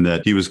country, and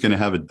that he was going to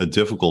have a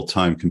difficult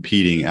time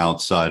competing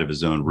outside of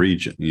his own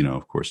region. You know,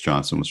 of course,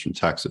 Johnson was from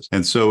Texas.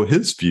 And so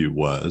his view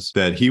was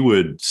that he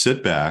would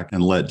sit back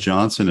and let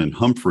Kennedy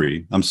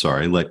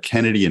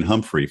and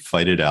Humphrey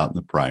fight it out in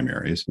the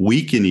primaries,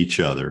 weaken each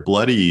other,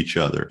 bloody each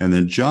other, and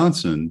then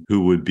Johnson,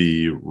 who would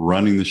be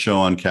running the show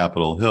on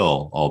Capitol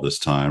Hill all this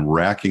time,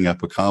 racking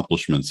up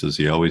accomplishments as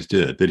he always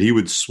did, that he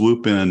would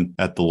swoop in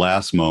at the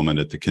last moment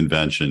at the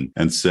convention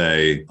and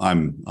say,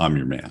 I'm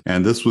your man.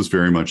 And this was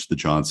very much the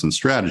Johnson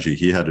strategy.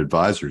 He had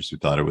advisors who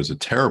thought it was a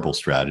terrible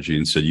strategy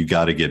and said, you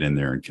got to get in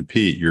there and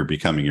compete. You're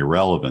becoming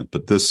irrelevant.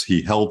 But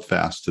he held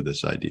fast to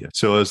this idea.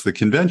 So as the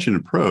convention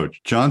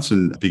approached,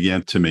 Johnson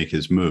began to make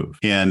his move.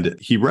 And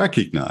he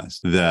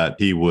recognized that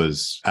he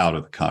was out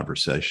of the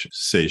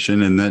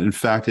conversation and that, in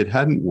fact, it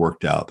hadn't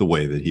worked out the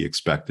way that he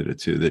expected it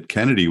to, that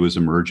Kennedy was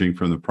emerging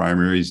from the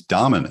primaries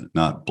dominant,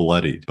 not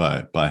bloodied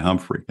by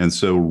Humphrey. And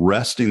so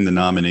wresting the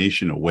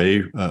nomination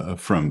away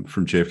from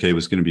JFK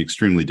was going to be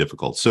extremely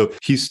difficult. So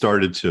he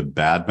started to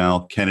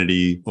badmouth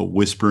Kennedy,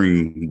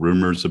 whispering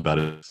rumors about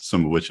it,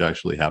 some of which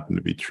actually happened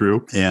to be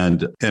true,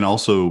 and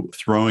also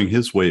throwing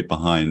his weight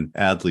behind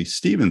Adlai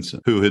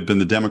Stevenson, who had been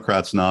the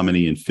Democrats'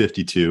 nominee in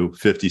 52,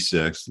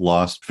 56,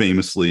 lost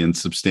famously and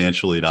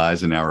substantially to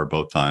Eisenhower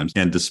both times.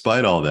 And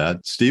despite all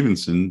that,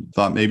 Stevenson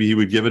thought maybe he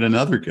would give it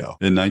another go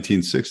in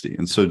 1960.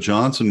 And so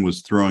Johnson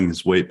was throwing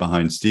his weight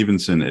behind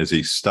Stevenson as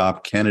a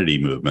stop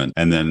Kennedy movement,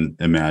 and then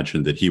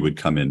imagined that he would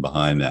come in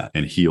behind that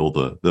and heal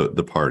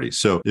the party.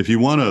 So if you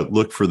want to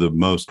look for the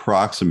most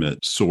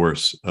proximate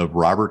source of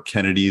Robert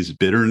Kennedy's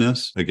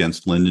bitterness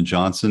against Lyndon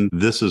Johnson,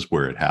 this is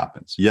where it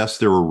happens. Yes,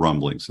 there were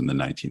rumblings in the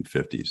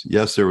 1950s.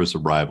 Yes, there was a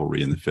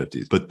rivalry in the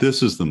 50s. But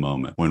this is the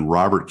moment when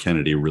Robert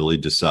Kennedy really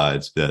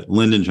decides that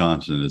Lyndon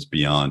Johnson is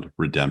beyond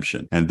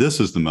redemption. And this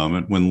is the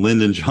moment when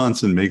Lyndon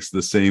Johnson makes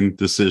the same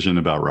decision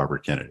about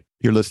Robert Kennedy.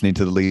 You're listening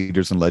to the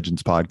Leaders and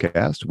Legends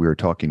podcast. We're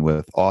talking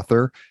with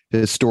author,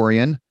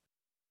 historian,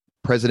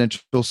 presidential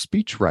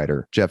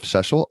speechwriter Jeff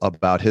Shesol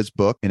about his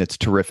book, and it's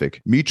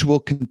terrific. Mutual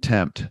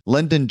Contempt: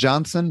 Lyndon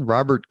Johnson,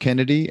 Robert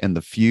Kennedy, and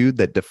the Feud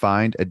That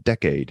Defined a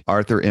Decade.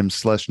 Arthur M.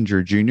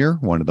 Schlesinger Jr.,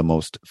 one of the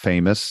most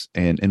famous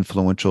and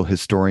influential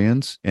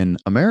historians in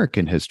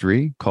American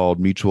history, called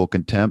Mutual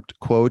Contempt,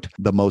 quote,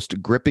 the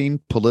most gripping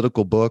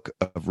political book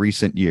of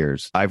recent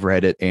years. I've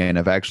read it, and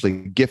I've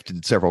actually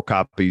gifted several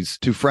copies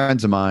to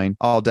friends of mine,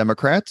 all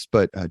Democrats,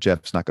 but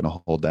Jeff's not going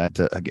to hold that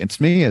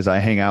against me as I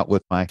hang out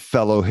with my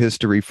fellow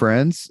history friends.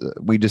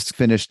 We just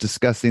finished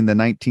discussing the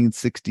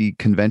 1960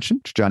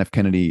 convention. John F.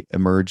 Kennedy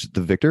emerged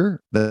the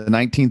victor. The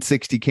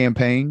 1960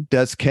 campaign.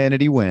 Does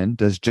Kennedy win?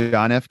 Does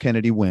John F.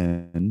 Kennedy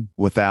win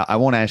without? I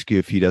won't ask you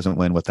if he doesn't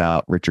win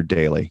without Richard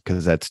Daley,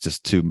 because that's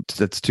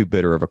too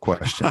bitter of a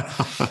question.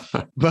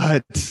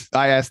 But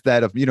I asked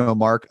that of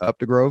Mark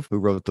Updegrove, who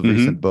wrote the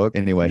recent book.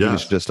 Anyway, He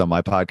was just on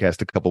my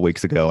podcast a couple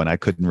weeks ago, and I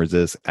couldn't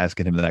resist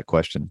asking him that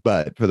question.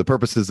 But for the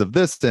purposes of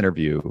this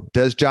interview,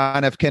 does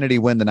John F. Kennedy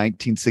win the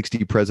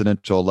 1960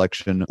 presidential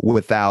election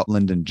without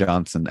Lyndon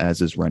Johnson as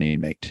his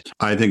running mate?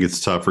 I think it's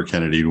tough for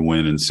Kennedy to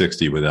win in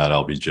 60 without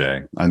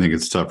LBJ. I think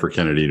it's tough for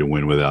Kennedy to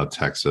win without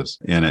Texas.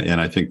 And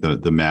I think the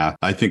math,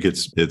 I think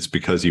it's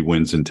because he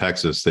wins in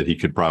Texas that he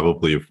could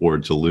probably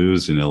afford to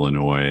lose in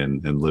Illinois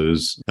and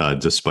lose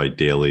despite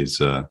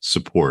Daley's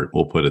support.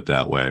 We'll put it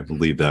that way. We'll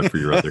leave that for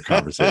your other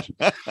conversation.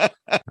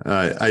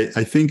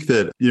 I think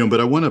that, but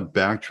I want to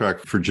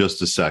backtrack for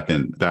just a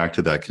second back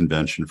to that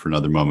convention for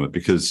another moment,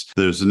 because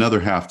there's another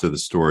half to the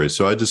story.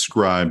 So I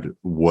described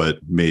what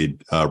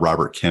made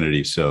Robert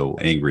Kennedy so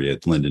angry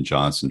at Lyndon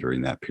Johnson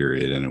during that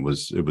period. And it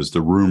was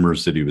the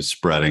rumors that he was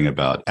spreading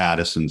about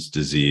Addison's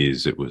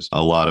disease. It was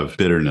a lot of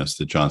bitterness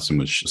that Johnson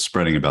was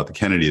spreading about the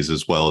Kennedys,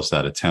 as well as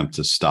that attempt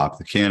to stop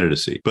the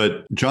candidacy.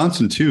 But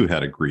Johnson, too,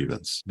 had a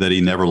grievance that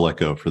he never let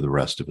go for the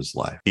rest of his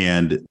life.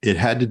 And it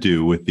had to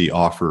do with the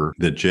offer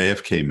that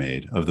JFK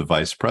made of the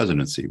vice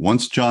presidency.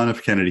 Once John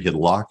F. Kennedy had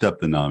locked up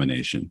the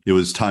nomination, it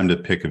was time to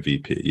pick a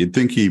VP. You'd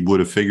think he would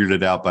have figured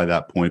it out by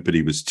that point, but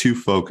he was too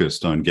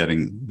focused on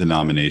getting the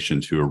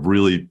nomination to have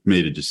really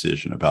made a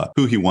decision about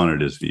who he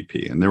wanted as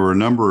VP. And there were a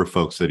number of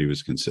folks that he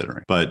was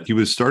considering. But he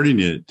was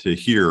starting to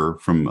hear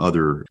from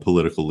other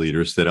political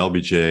leaders that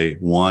LBJ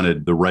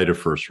wanted the right of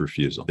first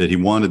refusal, that he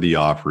wanted the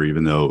offer,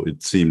 even though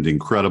it seemed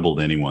incredible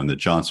to anyone that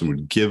Johnson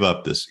would give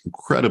up this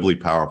incredibly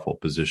powerful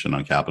position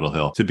on Capitol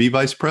Hill to be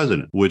vice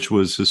president, which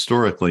was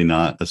historically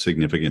not a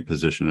significant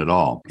position at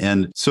all.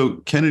 And so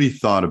Kennedy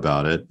thought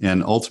about it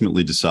and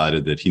ultimately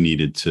decided that he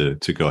needed to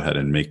go ahead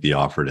and make the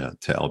offer to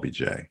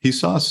LBJ. He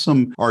saw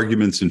some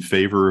arguments in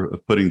favor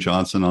of putting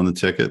Johnson on the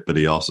ticket, but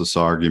he also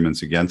saw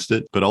arguments against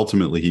it. But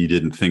ultimately, he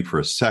didn't think for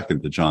a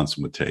second that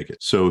Johnson would take it.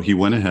 So he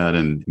went ahead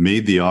and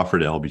made the offer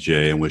to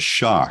LBJ and was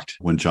shocked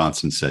when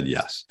Johnson said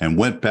yes, and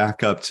went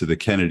back up to the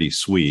Kennedy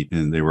suite.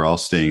 And they were all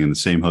staying in the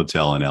same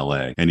hotel in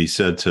LA. And he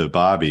said to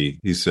Bobby,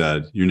 he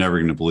said, "You're never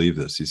going to believe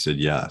this." He said,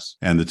 "Yes."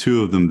 And the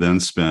two of them then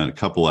spent a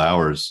couple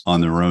hours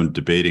on their own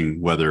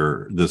debating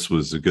whether this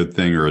was a good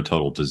thing or a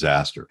total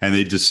disaster. And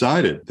they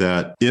decided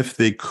that if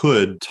they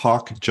could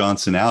talk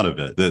Johnson out of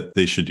it, that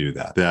they should do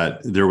that,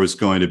 that there was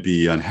going to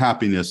be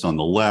unhappiness on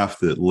the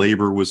left, that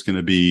labor was going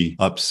to be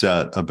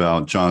upset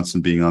about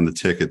Johnson being on the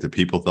ticket, that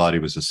people thought he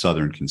was a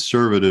Southern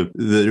conservative,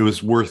 that it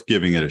was worth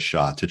giving it a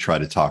shot to try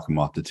to talk him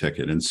off the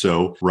ticket. And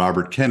so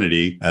Robert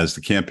Kennedy, as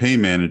the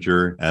campaign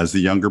manager, as the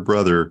younger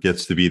brother,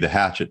 gets to be the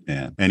hatchet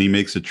man. And he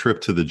makes a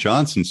trip to the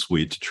Johnson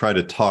suite to try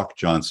to talk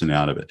Johnson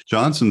out of it.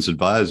 Johnson's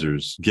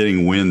advisors,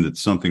 getting wind that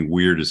something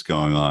weird is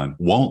going on,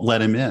 won't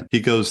let him in. He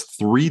goes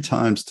 3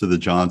 times to the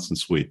Johnson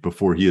suite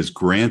before he is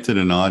granted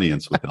an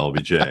audience with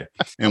LBJ.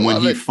 And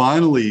when he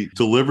finally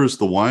delivers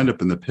the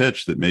windup and the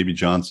pitch that maybe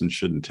Johnson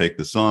shouldn't take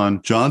this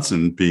on,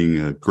 Johnson, being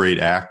a great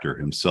actor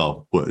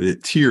himself,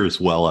 tears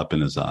well up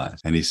in his eyes.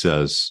 And he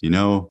says,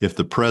 if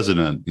the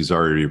president, he's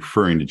already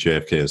referring to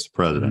JFK as the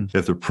president,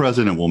 if the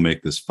president will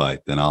make this fight,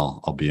 then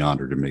I'll be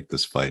honored to make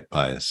this fight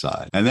by his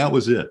side. And that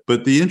was it.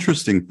 But the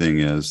interesting thing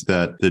is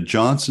that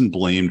Johnson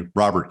blamed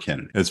Robert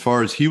Kennedy. As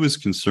far as he was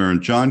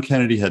concerned, John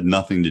Kennedy had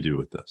nothing to do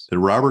with this. That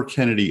Robert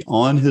Kennedy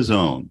on his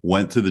own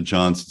went to the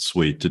Johnson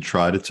suite to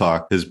try to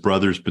talk his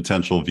brother's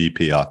potential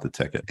VP off the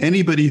ticket.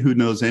 Anybody who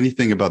knows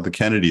anything about the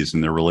Kennedys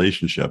and their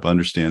relationship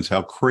understands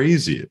how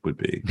crazy it would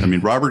be. I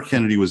mean, Robert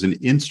Kennedy was an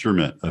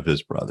instrument of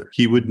his brother.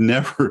 He would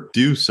never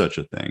do such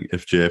a thing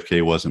if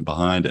JFK wasn't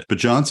behind it. But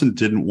Johnson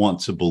didn't want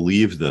to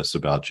believe this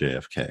about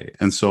JFK.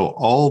 And so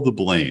all the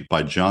blame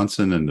by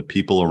Johnson and the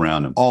people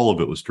around him, all of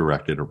it was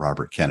directed at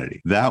Robert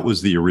Kennedy. That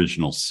was the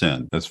original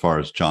sin as far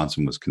as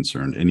Johnson was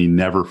concerned. And he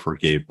never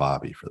forgave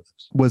Bobby for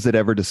this. Was it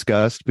ever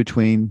discussed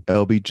between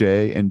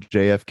LBJ and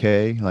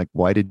JFK? Like,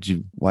 why did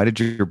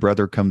your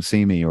brother come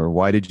see me? Or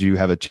why did you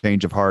have a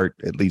change of heart,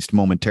 at least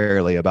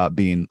momentarily, about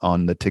being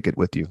on the ticket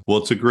with you? Well,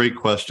 it's a great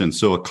question.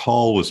 So a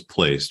call was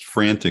placed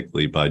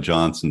frantically by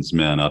Johnson's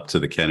men up to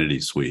the Kennedy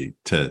suite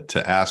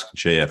to ask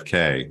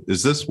JFK,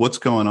 is this what's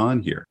going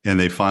on here? And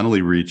they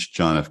finally reached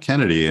John F.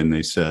 Kennedy and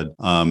they said,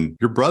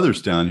 your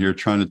brother's down here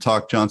trying to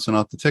talk Johnson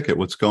off the ticket.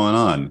 What's going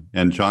on?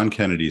 And John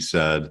Kennedy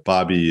said,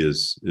 Bobby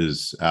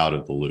is out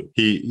of the loop.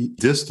 He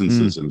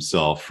distances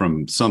himself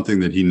from something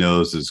that he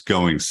knows is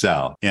going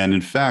south. And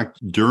in fact,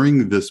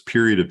 during this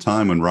period of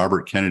time when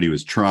Robert Kennedy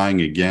was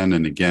trying again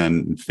and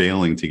again and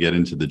failing to get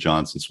into the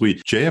Johnson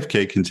suite,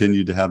 JFK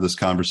continued to have this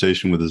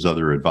conversation with his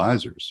other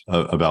advisors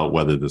about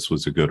whether this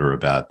was a good or a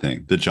bad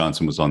thing, that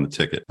Johnson was on the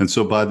ticket. And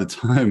so by the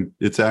time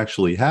it's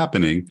actually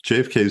happening,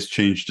 JFK's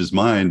changed his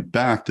mind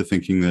back to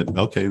thinking that,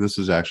 okay, this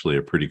is actually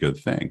a pretty good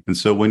thing. And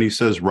so when he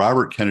says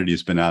Robert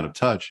Kennedy's been out of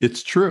touch,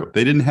 it's true.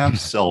 They didn't have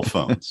cell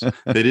phones.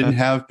 They didn't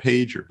have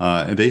pager.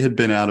 And they had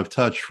been out of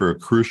touch for a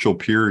crucial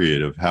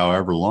period of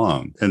however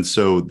long. And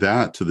so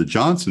that, to the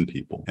Johnson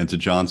people and to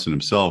Johnson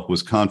himself,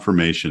 was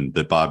confirmation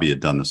that Bobby had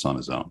done this on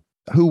his own.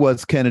 Who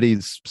was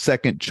Kennedy's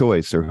second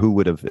choice, or who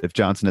would have, if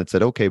Johnson had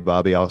said, okay,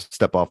 Bobby, I'll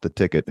step off the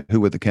ticket,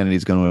 who were the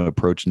Kennedys going to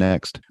approach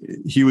next?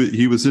 He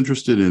was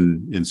interested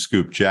in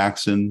Scoop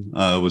Jackson,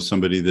 was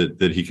somebody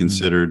that he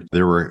considered.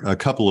 There were a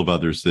couple of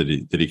others that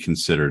he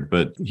considered,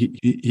 but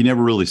he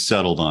never really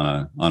settled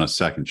on a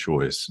second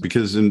choice,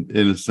 because in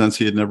a sense,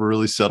 he had never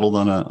really settled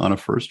on a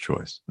first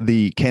choice.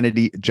 The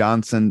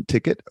Kennedy-Johnson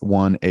ticket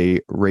won a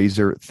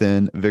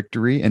razor-thin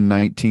victory in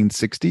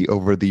 1960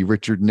 over the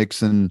Richard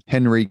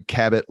Nixon-Henry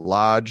Cabot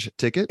lodge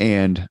ticket.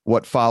 And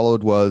what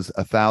followed was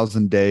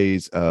 1,000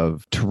 days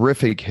of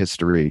terrific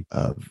history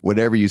of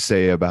whatever you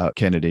say about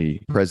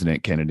Kennedy,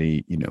 President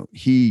Kennedy.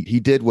 He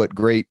did what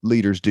great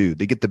leaders do.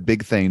 They get the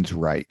big things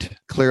right.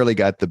 Clearly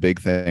got the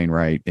big thing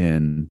right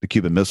in the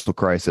Cuban Missile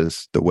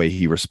Crisis. The way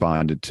he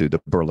responded to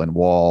the Berlin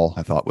Wall,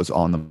 I thought, was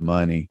on the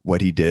money.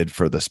 What he did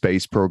for the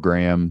space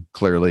program,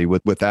 clearly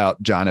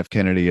without John F.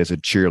 Kennedy as a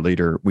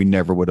cheerleader, we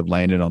never would have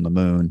landed on the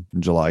moon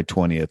on July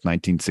 20th,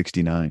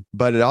 1969.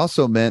 But it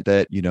also meant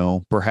that,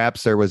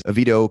 perhaps there was a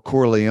Vito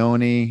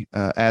Corleone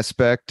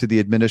aspect to the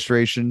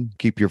administration.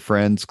 Keep your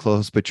friends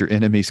close, but your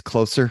enemies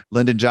closer.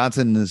 Lyndon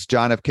Johnson is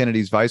John F.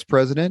 Kennedy's vice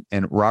president,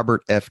 and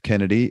Robert F.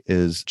 Kennedy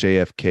is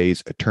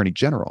JFK's attorney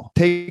general.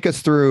 Take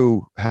us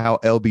through how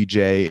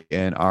LBJ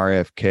and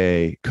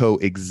RFK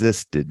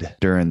coexisted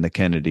during the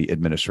Kennedy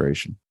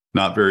administration.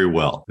 Not very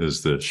well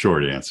is the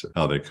short answer,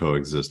 how they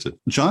coexisted.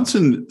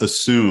 Johnson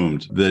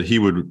assumed that he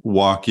would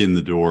walk in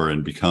the door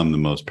and become the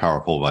most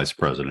powerful vice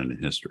president in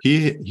history.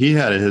 He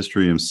had a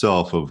history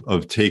himself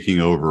of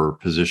taking over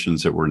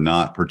positions that were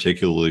not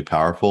particularly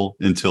powerful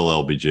until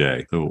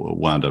LBJ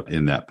wound up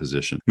in that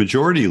position.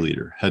 Majority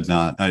leader had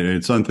not.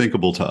 It's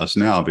unthinkable to us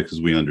now because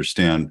we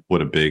understand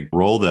what a big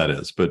role that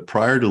is. But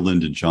prior to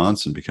Lyndon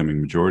Johnson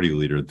becoming majority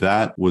leader,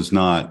 that was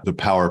not the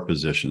power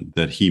position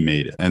that he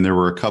made it. And there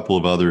were a couple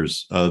of other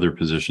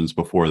positions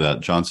before that.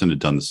 Johnson had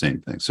done the same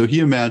thing. So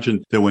he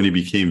imagined that when he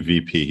became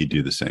VP, he'd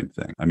do the same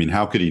thing. I mean,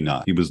 how could he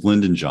not? He was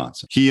Lyndon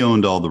Johnson. He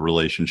owned all the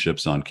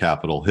relationships on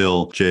Capitol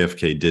Hill.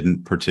 JFK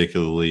didn't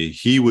particularly.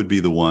 He would be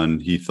the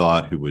one, he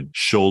thought, who would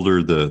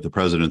shoulder the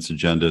president's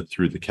agenda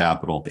through the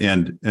Capitol.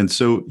 And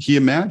so he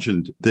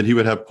imagined that he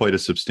would have quite a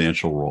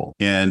substantial role.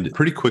 And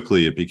pretty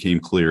quickly, it became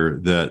clear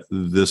that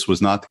this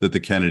was not that the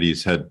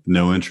Kennedys had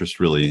no interest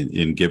really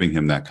in giving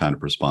him that kind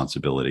of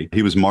responsibility.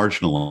 He was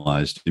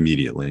marginalized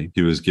immediately.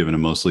 He was given a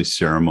mostly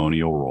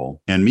ceremonial role.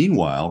 And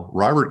meanwhile,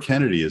 Robert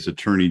Kennedy, as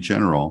Attorney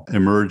General,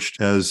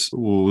 emerged as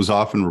what was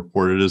often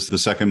reported as the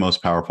second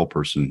most powerful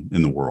person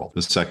in the world,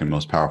 the second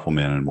most powerful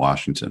man in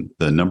Washington,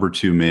 the number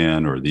two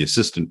man or the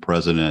assistant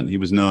president. He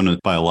was known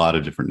by a lot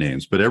of different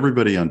names, but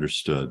everybody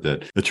understood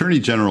that Attorney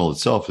General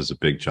itself is a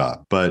big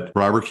job. But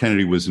Robert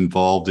Kennedy was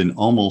involved in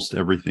almost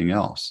everything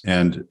else.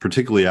 And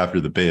particularly after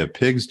the Bay of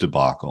Pigs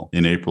debacle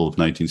in April of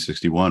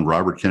 1961,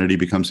 Robert Kennedy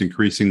becomes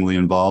increasingly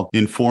involved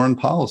in foreign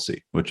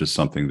policy, which is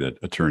something that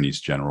attorneys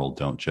general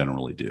don't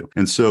generally do.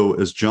 And so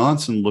as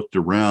Johnson looked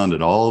around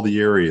at all the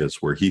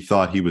areas where he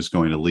thought he was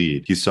going to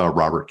lead, he saw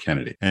Robert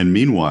Kennedy. And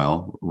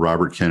meanwhile,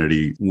 Robert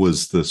Kennedy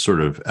was the sort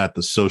of at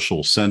the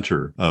social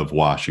center of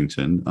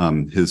Washington.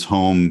 His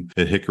home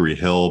at Hickory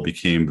Hill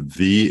became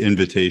the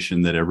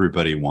invitation that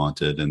everybody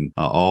wanted. And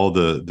all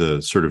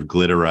the sort of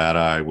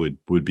glitterati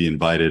would be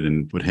invited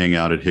and would hang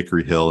out at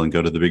Hickory Hill and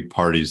go to the big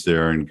parties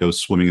there and go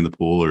swimming in the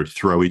pool or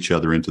throw each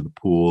other into the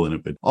pool. And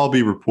it would all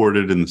be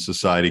reported in the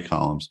society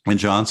columns. And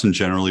Johnson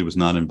generally was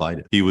not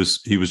invited. He was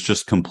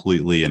just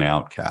completely an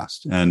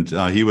outcast. And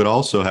he would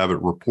also have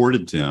it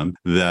reported to him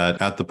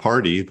that at the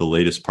party, the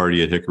latest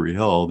party at Hickory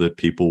Hill, that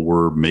people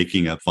were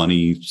making up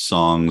funny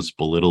songs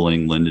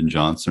belittling Lyndon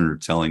Johnson or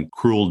telling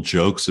cruel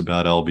jokes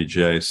about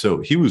LBJ. So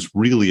he was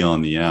really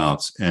on the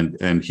outs,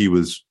 and he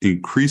was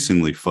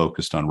increasingly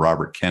focused on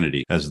Robert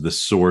Kennedy as the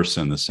source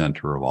and the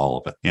center of all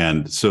of it.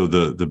 And so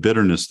the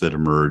bitterness that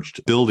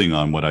emerged, building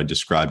on what I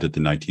described at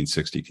the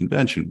 1960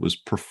 convention, was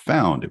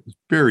profound. It was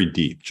very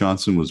deep.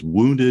 Johnson was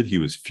wounded. He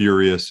was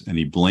furious, and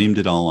he blamed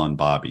it all on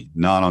Bobby,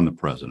 not on the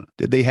president.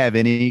 Did they have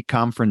any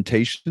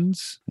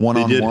confrontations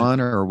one-on-one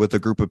or with a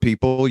group of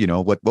people?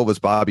 What was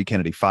Bobby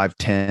Kennedy,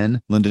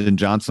 5'10"? Lyndon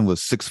Johnson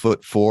was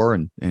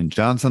 6'4", and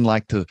Johnson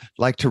liked to.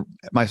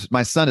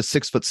 My son is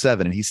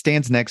 6'7", and he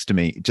stands next to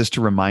me just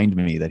to remind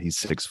me that he's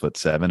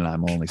 6'7", and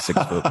I'm only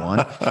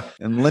 6'1".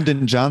 And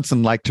Lyndon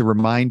Johnson liked to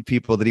remind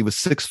people that he was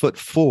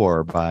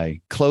 6'4" by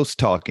close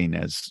talking,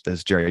 as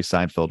Jerry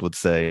Seinfeld would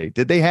say.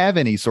 Did they have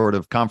any sort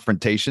of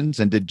confrontations,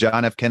 and did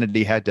John F.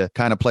 Kennedy had to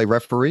kind of play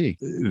referee?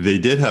 They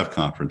did have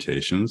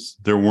confrontations.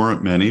 There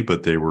weren't many,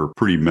 but they were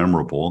pretty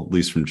memorable, at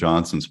least from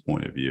Johnson's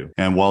point of view.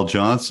 And while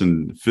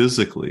Johnson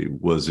physically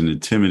was an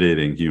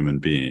intimidating human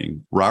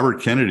being,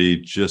 Robert Kennedy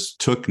just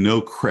took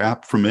no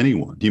crap from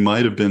anyone. He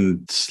might have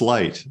been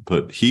slight,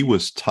 but he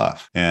was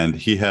tough, and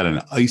he had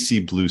an icy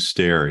blue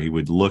stare. He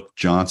would look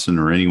Johnson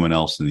or anyone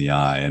else in the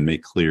eye and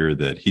make clear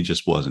that he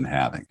just wasn't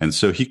having. And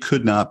so he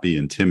could not be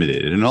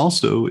intimidated. And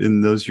also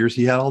in those years,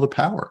 he had all the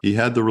power. He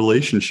had the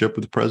relationship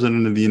with the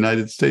president of the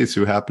United States,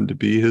 who happened to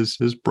be his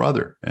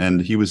brother,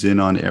 and he was in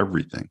on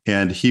everything.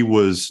 And he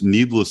was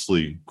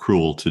needlessly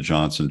cruel to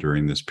Johnson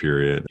during this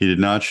period. He did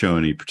not show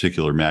any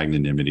particular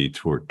magnanimity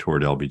toward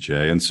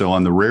LBJ. And so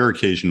on the rare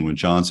occasion when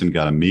Johnson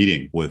got a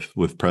meeting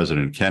with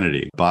President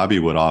Kennedy, Bobby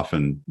would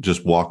often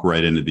just walk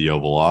right into the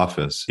Oval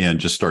Office and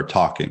just start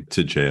talking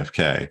to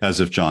JFK as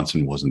if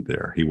Johnson wasn't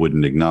there. He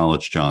wouldn't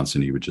acknowledge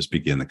Johnson. He would just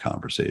begin the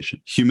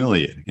conversation.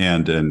 Humiliating.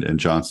 And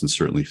Johnson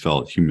certainly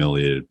felt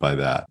humiliated by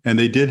that. And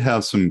they did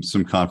have some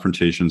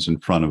confrontations in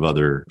front of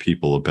other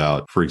people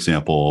about, for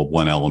example,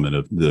 one element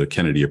of the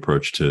Kennedy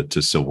approach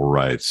to civil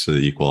rights, the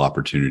Equal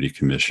Opportunity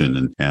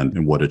Commission,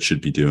 and what it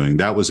should be doing.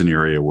 That was an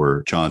area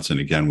where Johnson,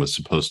 again, was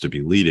supposed to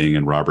be leading,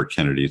 and Robert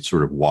Kennedy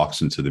sort of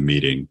walks into the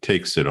meeting,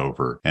 takes it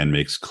over, and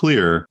makes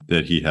clear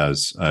that he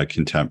has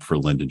contempt for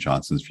Lyndon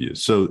Johnson's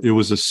views. So it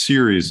was a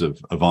series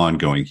of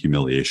ongoing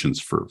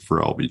humiliations for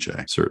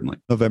LBJ, certainly.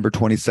 November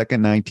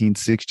 22nd,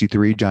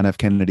 1963, John F.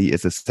 Kennedy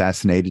is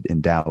assassinated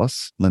in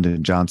Dallas,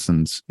 Lyndon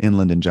Johnson's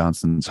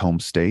home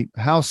state.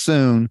 How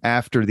soon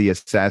after the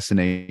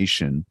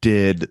assassination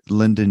did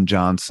Lyndon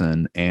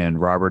Johnson and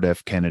Robert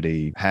F.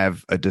 Kennedy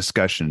have a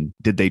discussion?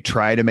 Did they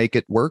try to make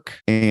it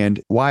work?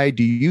 And why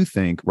do you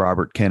think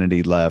Robert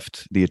Kennedy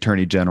left the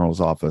Attorney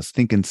General's office?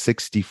 Think in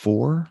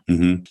 64?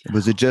 Mm-hmm.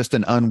 Was it just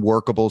an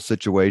unworkable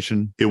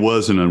situation? It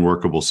was an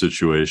unworkable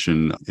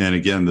situation. And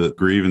again, the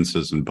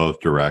grievances in both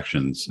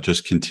directions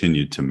just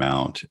continued to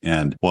mount.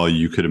 And while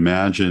you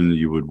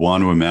would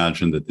want to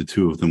imagine that the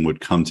two of them would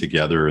come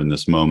together in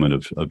this moment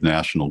of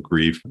national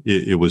grief,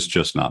 it was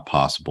just not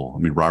possible. I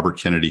mean, Robert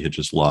Kennedy had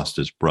just lost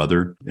his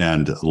brother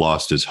and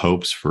lost his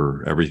hopes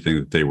for everything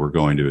that they were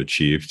going to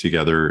achieve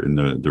together in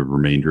the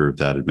remainder of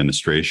that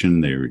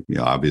administration. They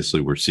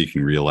obviously were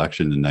seeking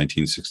re-election in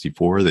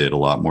 1964. They had a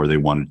lot more they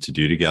wanted to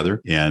do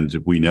together. And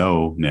we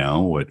know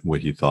now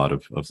what he thought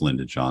of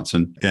Lyndon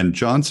Johnson. And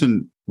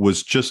Johnson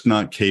was just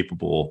not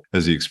capable,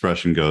 as the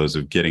expression goes,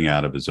 of getting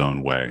out of his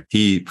own way.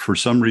 He, for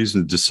some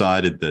reason,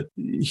 decided that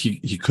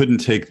he couldn't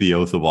take the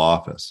oath of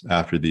office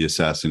after the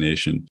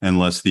assassination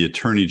unless the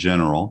Attorney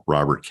General,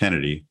 Robert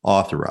Kennedy,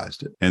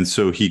 authorized it. And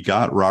so he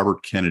got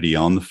Robert Kennedy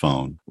on the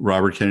phone.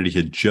 Robert Kennedy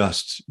had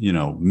just,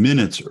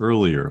 minutes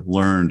earlier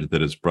learned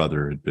that his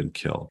brother had been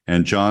killed.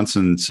 And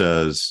Johnson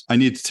says, I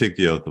need to take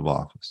the oath of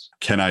office.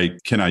 Can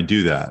I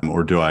do that?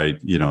 Or do I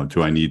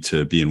need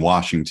to be in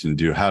Washington?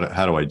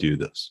 How do I do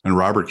this? And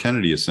Robert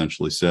Kennedy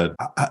essentially said,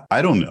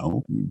 I don't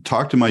know.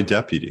 Talk to my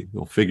deputy.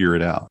 They'll figure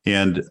it out.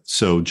 And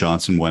so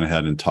Johnson went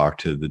ahead and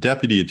talked to the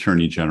deputy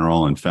attorney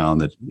general and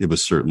found that it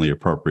was certainly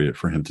appropriate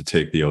for him to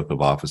take the oath of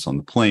office on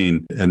the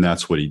plane. And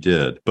that's what he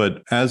did.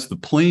 But as the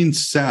plane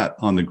sat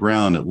on the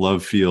ground at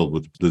Love Field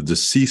with the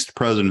deceased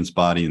president's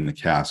body in the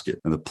casket,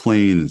 and the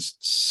plane is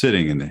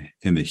sitting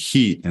in the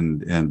heat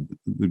and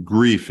the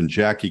grief, and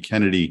Jackie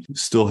Kennedy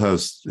still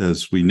has,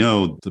 as we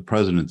know, the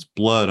president's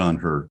blood on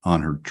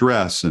her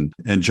dress, and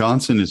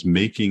Johnson is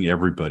making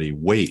everybody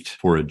wait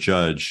for a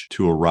judge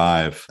to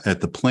arrive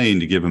at the plane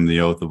to give him the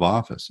oath of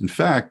office. In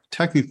fact,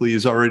 technically,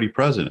 he's already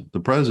president. The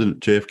president,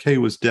 JFK,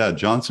 was dead.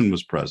 Johnson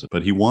was president,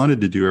 but he wanted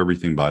to do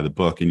everything by the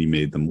book, and he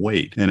made them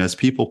wait. And as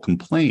people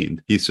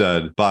complained, he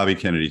said, Bobby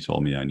Kennedy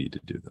told me I need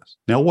to do this.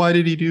 Now, why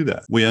did he do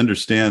that? We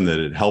understand that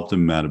it helped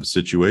him out of a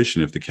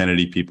situation if the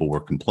Kennedy people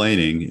were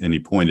complaining, and he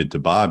pointed to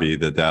Bobby,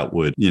 that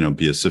would,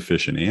 be a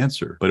sufficient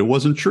answer. But it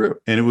wasn't true.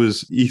 And it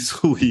was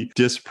easily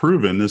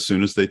disproven as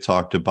soon as they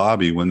talked to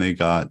Bobby when they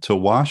got to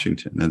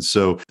Washington. And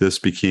so this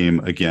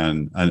became,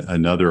 again,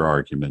 another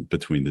argument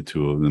between the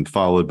two of them,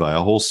 followed by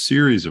a whole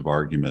series of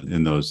argument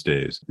in those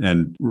days.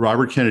 And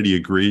Robert Kennedy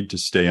agreed to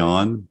stay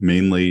on,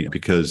 mainly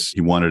because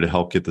he wanted to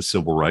help get the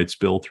Civil Rights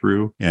Bill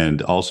through,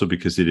 and also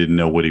because he didn't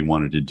know what he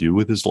wanted to do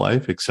with his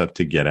life except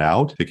to get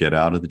out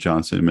of the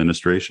Johnson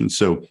administration.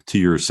 So to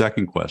your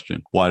second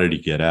question, why did he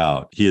get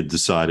out? He had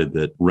decided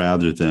that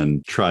rather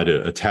than try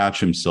to attach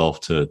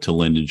himself to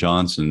Lyndon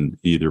Johnson,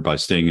 either by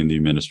staying in the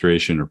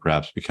administration or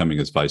perhaps becoming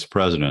his vice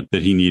president,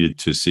 that he needed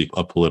to seek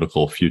a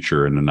political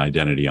future and an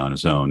identity on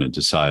his own, and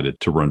decided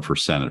to run for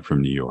Senate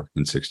from New York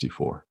in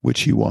 64.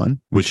 Which he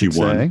won.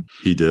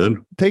 He did.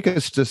 Take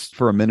us just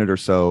for a minute or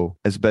so,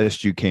 as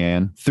best you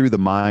can, through the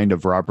mind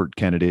of Robert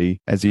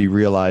Kennedy as he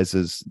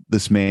realizes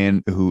this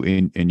man who,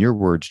 in your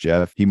words,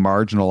 Jeff, he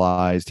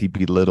marginalized, he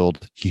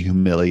belittled, he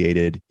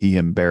humiliated, he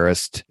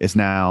embarrassed, is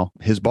now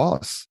his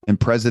boss and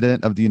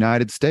president of the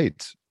United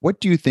States. What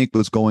do you think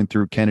was going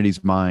through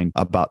Kennedy's mind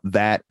about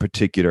that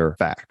particular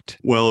fact?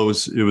 Well,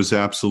 it was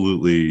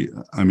absolutely,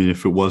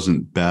 if it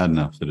wasn't bad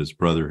enough that his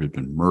brother had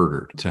been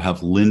murdered, to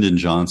have Lyndon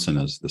Johnson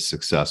as the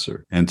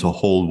successor and to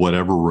hold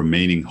whatever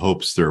remaining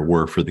hopes there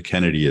were for the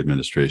Kennedy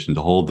administration,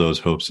 to hold those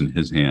hopes in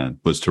his hand,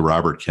 was to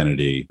Robert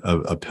Kennedy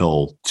a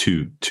pill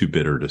too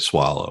bitter to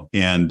swallow.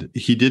 And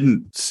he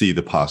didn't see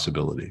the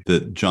possibility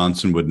that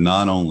Johnson would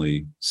not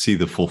only see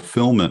the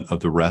fulfillment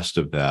of the rest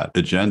of that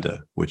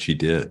agenda, which he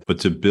did, but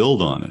to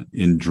build on it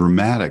in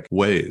dramatic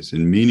ways,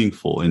 in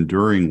meaningful,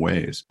 enduring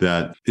ways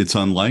that it's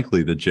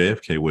unlikely that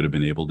JFK would have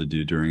been able to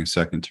do during a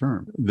second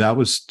term. That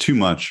was too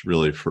much,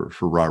 really, for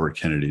Robert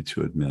Kennedy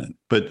to admit.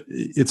 But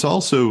it's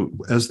also,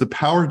 as the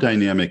power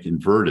dynamic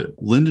inverted,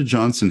 Lyndon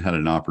Johnson had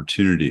an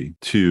opportunity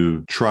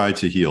to try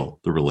to heal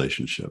the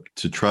relationship,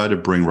 to try to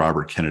bring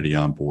Robert Kennedy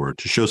on board,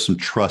 to show some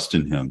trust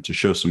in him, to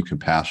show some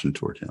compassion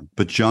toward him.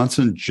 But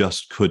Johnson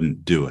just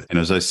couldn't do it. And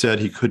as I said,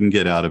 he couldn't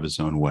get out of his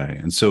own way.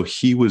 And so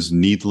he was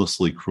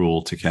needlessly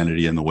cruel to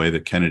Kennedy and the way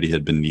that Kennedy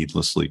had been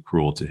needlessly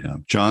cruel to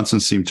him. Johnson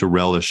seemed to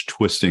relish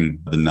twisting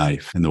the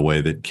knife in the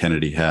way that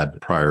Kennedy had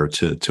prior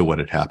to what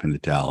had happened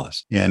at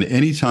Dallas. And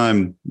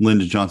anytime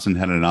Lyndon Johnson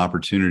had an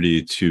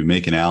opportunity to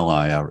make an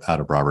ally out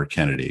of Robert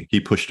Kennedy, he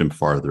pushed him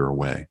farther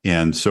away.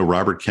 And so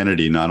Robert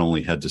Kennedy not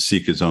only had to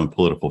seek his own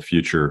political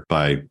future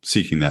by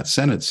seeking that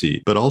Senate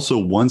seat, but also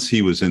once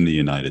he was in the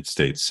United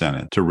States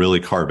Senate to really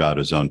carve out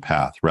his own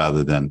path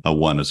rather than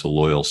one as a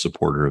loyal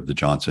supporter of the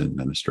Johnson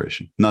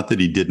administration. Not that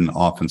he didn't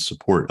often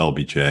support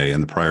LBJ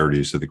and the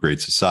priorities of the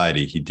Great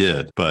Society, he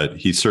did, but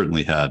he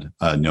certainly had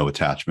no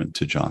attachment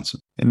to Johnson.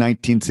 In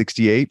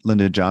 1968,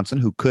 Lyndon Johnson,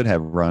 who could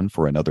have run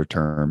for another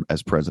term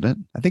as president,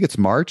 I think it's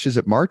March. Is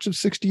it March of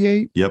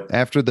 68? Yep.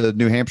 After the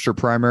New Hampshire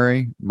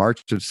primary,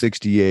 March of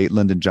 68,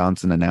 Lyndon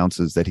Johnson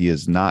announces that he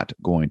is not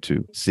going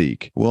to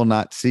will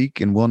not seek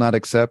and will not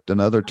accept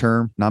another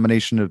term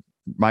nomination of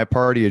my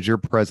party as your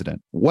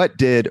president. What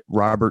did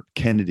Robert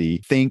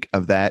Kennedy think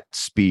of that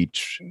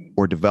speech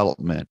or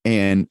development?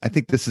 And I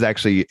think this is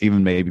actually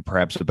even maybe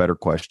perhaps a better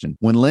question.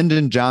 When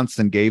Lyndon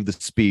Johnson gave the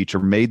speech or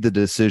made the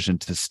decision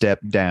to step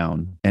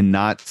down and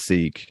not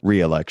seek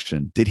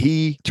re-election, did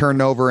he turn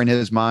over in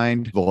his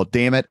mind, well,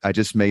 damn it, I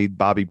just made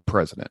Bobby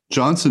president?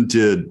 Johnson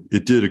did.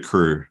 It did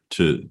occur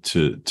to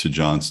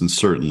Johnson,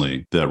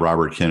 certainly, that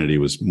Robert Kennedy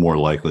was more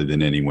likely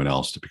than anyone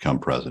else to become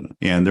president.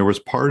 And there was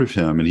part of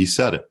him, and he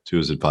said it to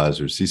his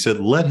advisors. He said,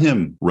 let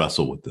him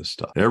wrestle with this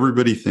stuff.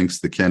 Everybody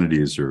thinks the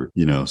Kennedys are,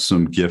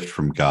 some gift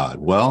from God.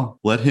 Well,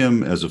 let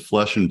him, as a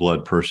flesh and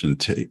blood person,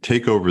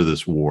 take over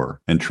this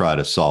war and try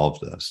to solve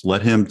this.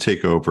 Let him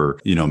take over,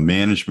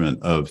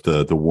 management of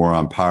the war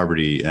on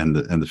poverty and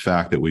the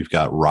fact that we've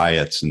got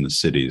riots in the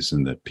cities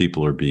and that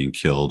people are being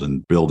killed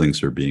and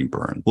buildings are being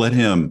burned. Let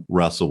him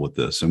wrestle with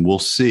this. And we'll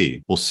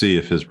see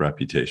if his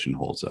reputation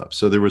holds up.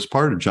 So there was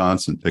part of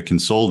Johnson that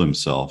consoled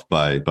himself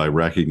by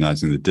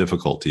recognizing the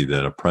difficulty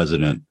that a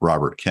president,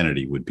 Robert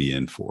Kennedy, would be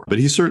in for. But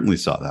he certainly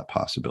saw that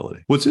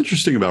possibility. What's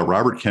interesting about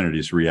Robert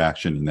Kennedy's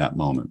reaction in that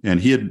moment, and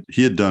he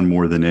had done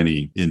more than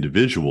any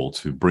individual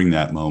to bring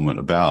that moment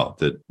about,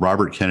 that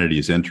Robert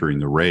Kennedy's entering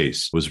the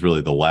race was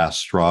really the last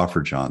straw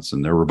for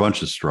Johnson. There were a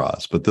bunch of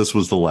straws, but this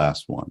was the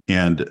last one.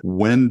 And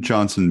when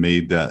Johnson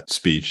made that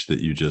speech that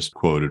you just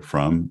quoted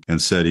from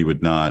and said he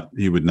would not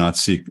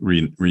seek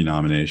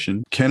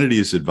renomination,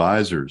 Kennedy's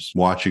advisors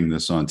watching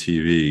this on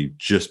TV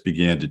just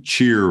began to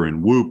cheer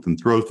and whoop and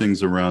throw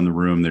things around the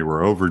room. They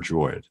were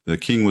overjoyed. The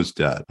king was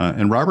dead.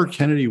 And Robert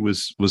Kennedy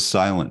was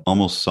silent,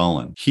 almost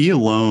sullen. He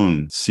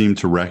alone seemed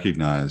to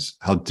recognize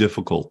how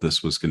difficult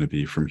this was going to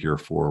be from here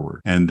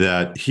forward. And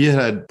that he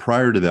had,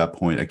 prior to that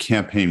point, a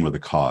campaign with a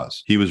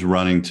cause. He was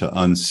running to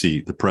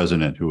unseat the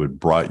president who had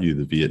brought you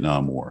the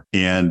Vietnam War.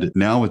 And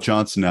now with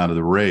Johnson out of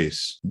the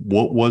race,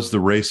 what was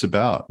the race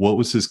about? What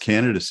was his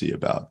candidacy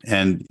about?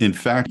 And in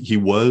fact, he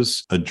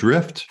was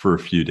adrift for a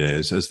few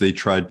days as they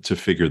tried to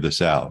figure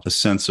this out, a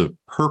sense of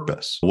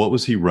purpose. What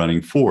was he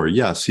running for?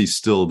 Yes,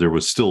 there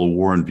was still a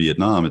war in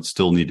Vietnam. It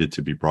still needed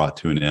to be brought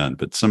to an end,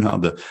 but somehow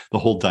the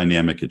whole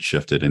dynamic had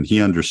shifted, and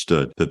he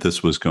understood that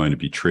this was going to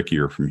be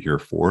trickier from here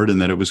forward,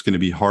 and that it was going to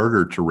be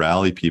harder to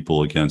rally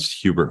people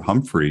against Hubert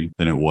Humphrey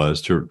than it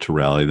was to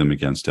rally them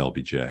against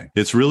LBJ.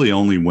 It's really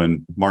only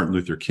when Martin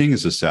Luther King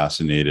is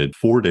assassinated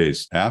 4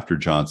 days after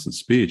Johnson's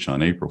speech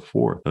on April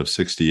 4th of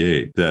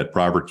 68 that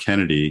Robert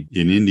Kennedy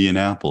in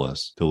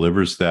Indianapolis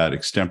delivers that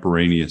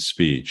extemporaneous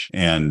speech,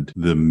 and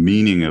the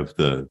meaning of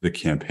the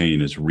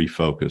campaign is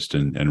refocused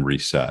and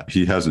reset.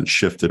 He hasn't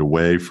shifted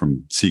away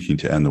from seeking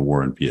to end the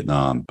war in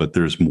Vietnam, but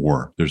there's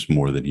more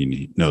that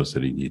he knows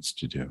that he needs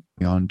to do.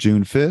 On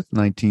June 5th,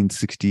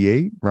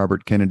 1968,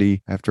 Robert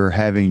Kennedy, after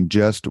having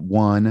just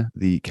won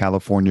the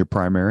California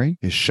primary,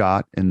 is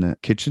shot in the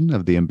kitchen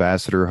of the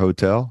Ambassador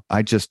Hotel.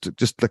 I just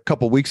a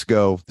couple weeks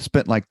ago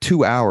spent like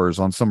 2 hours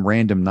on some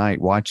random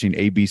night watching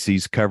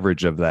ABC's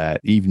coverage of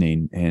that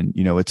evening. And,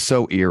 it's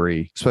so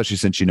eerie, especially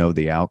since you know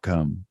the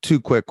outcome. Two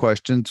quick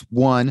questions.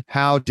 One,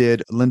 how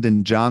did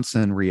Lyndon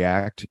Johnson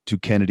react to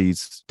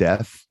Kennedy's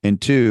death?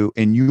 And two,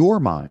 in your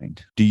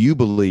mind, do you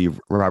believe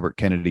Robert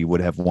Kennedy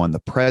would have won the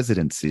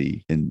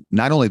presidency in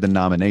not only the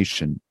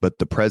nomination, but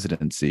the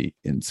presidency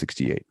in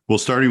 68? Well,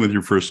 starting with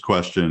your first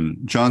question,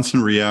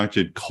 Johnson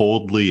reacted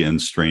coldly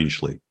and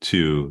strangely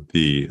to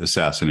the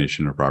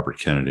assassination of Robert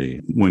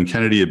Kennedy. When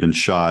Kennedy had been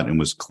shot and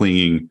was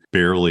clinging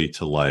barely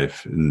to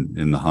life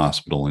in the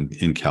hospital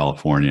in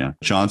California,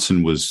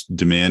 Johnson was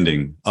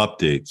demanding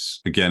updates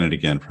again and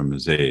again from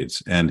his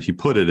aides. And he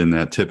put it in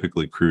that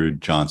typically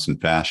crude Johnson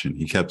fashion.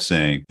 He kept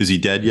saying, is he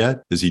dead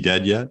yet? Is he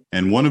dead yet?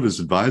 And one of his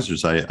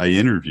advisors, I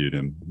interviewed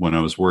him when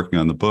I was working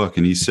on the book,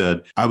 and he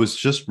said, I was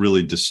just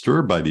really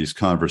disturbed by these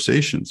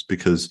conversations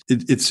because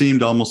it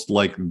seemed almost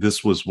like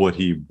this was what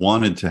he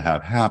wanted to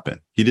have happen.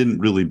 He didn't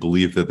really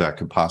believe that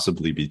could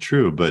possibly be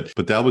true, but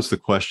that was the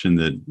question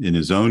that in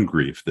his own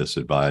grief, this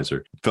advisor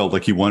advisor. Felt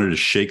like he wanted to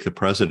shake the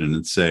president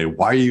and say,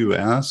 why are you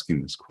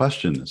asking this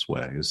question this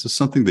way? Is this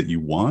something that you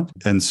want?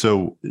 And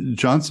so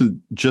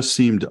Johnson just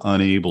seemed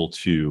unable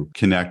to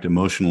connect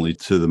emotionally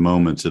to the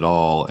moment at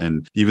all.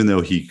 And even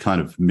though he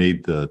kind of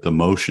made the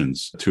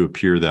motions to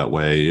appear that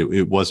way,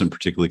 it wasn't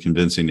particularly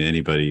convincing to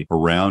anybody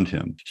around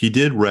him. He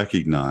did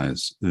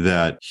recognize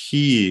that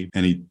he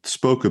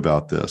spoke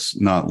about this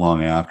not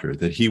long after,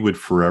 that he would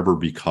forever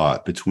be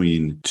caught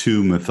between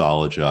two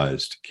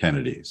mythologized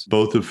Kennedys,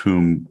 both of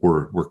whom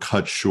were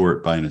cut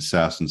short by an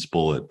assassin's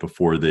bullet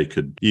before they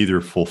could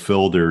either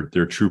fulfill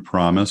their true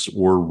promise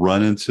or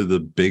run into the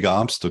big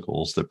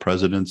obstacles that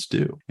presidents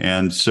do.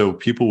 And so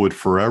people would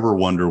forever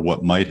wonder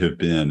what might have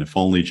been if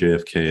only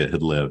JFK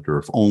had lived, or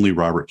if only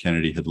Robert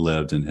Kennedy had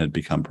lived and had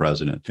become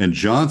president. And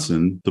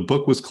Johnson, the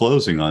book was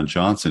closing on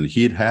Johnson.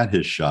 He had had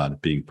his shot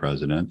at being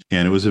president,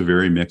 and it was a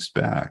very mixed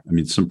bag. I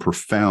mean, some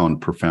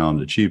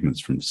profound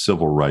achievements, from the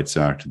Civil Rights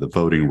Act to the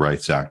Voting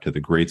Rights Act to the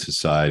Great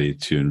Society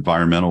to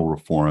environmental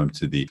reform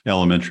to the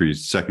Elementary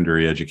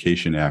Secondary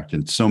Education Act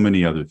and so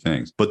many other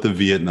things. But the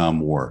Vietnam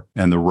War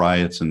and the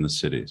riots in the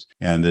cities,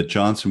 and that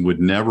Johnson would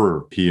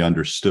never, he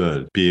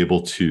understood, be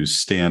able to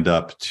stand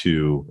up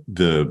to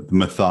the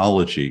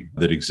mythology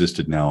that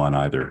existed now on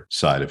either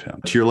side of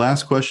him. To your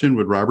last question,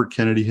 would Robert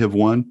Kennedy have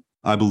won?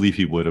 I believe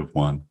he would have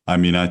won. I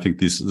mean, I think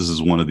this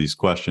is one of these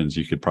questions.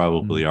 You could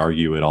probably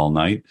argue it all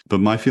night,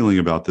 but my feeling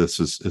about this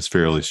is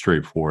fairly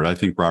straightforward. I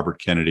think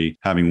Robert Kennedy,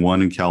 having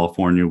won in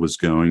California, was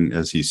going,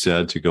 as he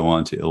said, to go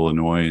on to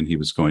Illinois, and he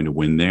was going to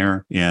win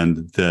there,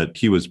 and that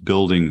he was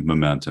building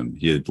momentum.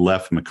 He had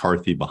left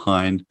McCarthy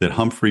behind, that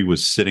Humphrey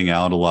was sitting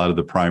out a lot of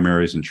the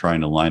primaries and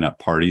trying to line up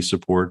party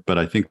support. But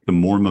I think the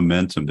more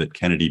momentum that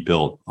Kennedy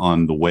built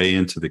on the way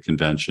into the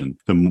convention,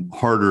 the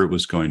harder it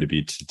was going to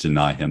be to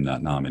deny him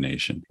that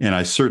nomination. And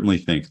I certainly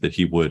think that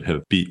he would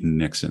have beaten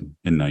Nixon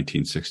in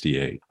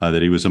 1968,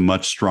 that he was a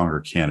much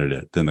stronger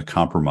candidate than the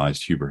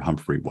compromised Hubert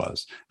Humphrey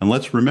was. And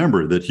let's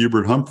remember that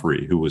Hubert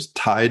Humphrey, who was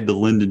tied to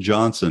Lyndon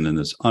Johnson in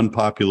this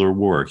unpopular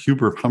war,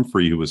 Hubert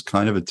Humphrey, who was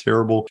kind of a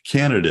terrible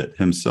candidate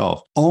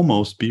himself,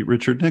 almost beat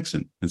Richard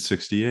Nixon in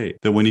 68.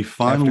 That when he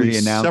finally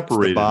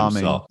separated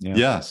himself,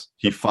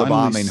 he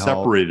finally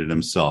separated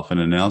himself and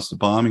announced the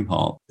bombing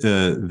halt,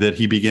 that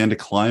he began to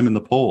climb in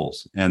the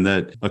polls. And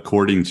that,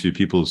 according to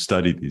people who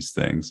studied these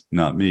things,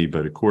 not me,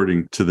 but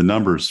according to the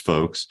numbers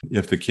folks,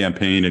 if the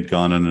campaign had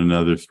gone on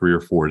another 3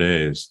 or 4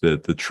 days,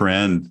 that the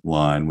trend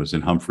line was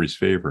in Humphrey's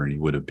favor and he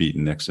would have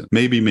beaten Nixon.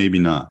 Maybe, maybe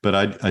not.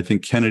 But I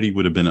think Kennedy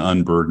would have been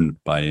unburdened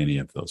by any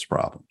of those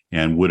problems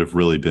and would have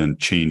really been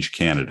change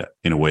candidate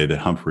in a way that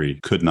Humphrey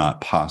could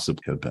not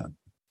possibly have been.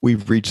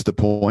 We've reached the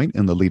point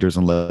in the Leaders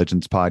and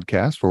Legends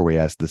podcast where we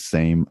ask the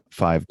same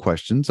 5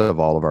 questions of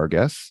all of our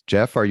guests.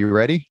 Jeff, are you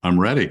ready? I'm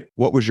ready.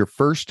 What was your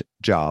first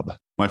job?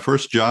 My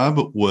first job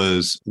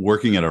was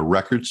working at a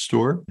record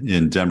store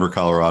in Denver,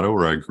 Colorado,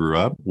 where I grew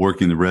up,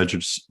 working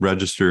the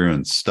register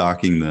and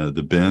stocking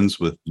the bins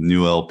with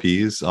new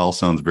LPs. All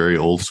sounds very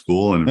old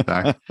school. And in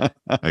fact,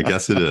 I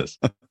guess it is.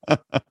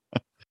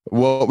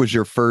 What was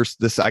your first,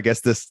 this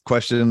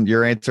question,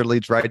 your answer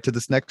leads right to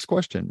this next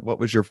question. What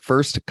was your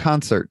first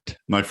concert?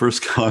 My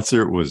first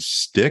concert was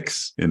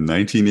Styx in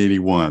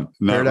 1981.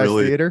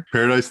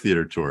 Paradise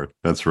Theater tour.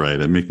 That's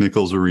right. At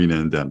McNichols Arena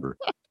in Denver.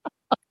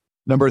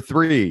 Number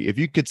 3, if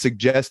you could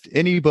suggest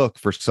any book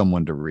for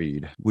someone to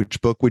read,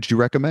 which book would you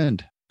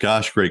recommend?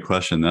 Gosh, great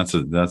question. That's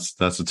a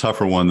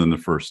tougher one than the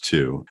first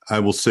 2. I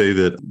will say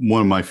that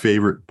one of my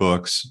favorite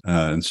books,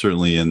 and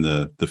certainly in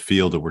the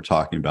field that we're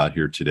talking about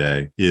here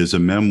today, is a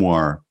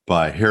memoir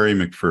by Harry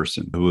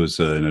McPherson, who was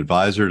an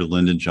advisor to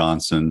Lyndon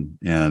Johnson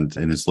and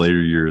in his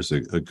later years,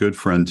 a good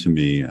friend to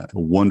me, a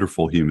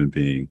wonderful human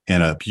being,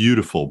 and a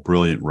beautiful,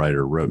 brilliant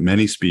writer. Wrote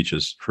many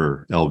speeches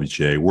for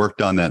LBJ,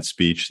 worked on that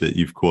speech that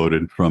you've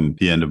quoted from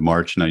the end of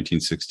March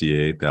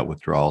 1968, that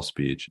withdrawal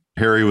speech.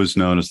 Harry was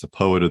known as the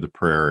poet of the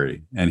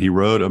prairie, and he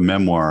wrote a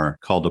memoir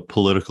called A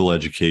Political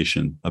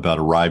Education about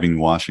arriving in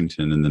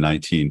Washington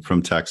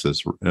from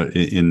Texas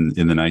in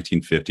the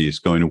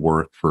 1950s, going to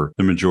work for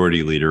the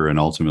majority leader and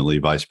ultimately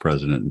vice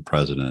president and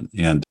president.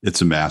 And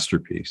it's a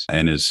masterpiece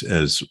and is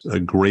as a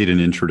great an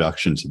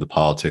introduction to the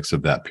politics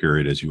of that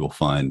period as you will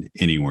find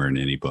anywhere in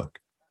any book.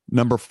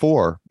 Number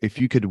 4, if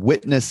you could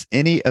witness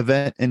any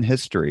event in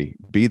history,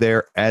 be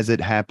there as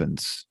it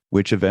happens,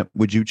 which event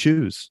would you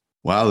choose?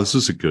 Wow, this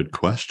is a good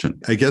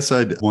question. I guess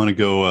I'd want to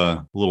go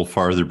a little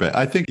farther back.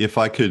 I think if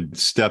I could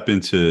step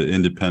into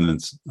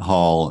Independence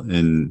Hall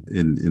in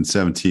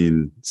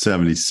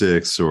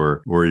 1776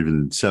 or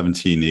even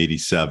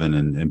 1787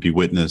 and be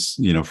witness,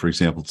 for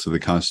example, to the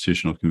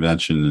Constitutional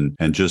Convention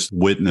and just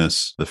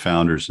witness the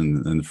founders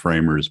and the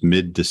framers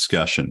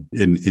mid-discussion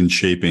in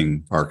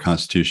shaping our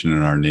Constitution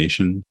and our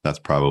nation, that's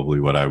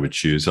probably what I would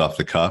choose off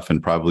the cuff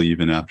and probably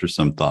even after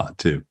some thought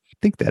too.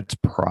 think that's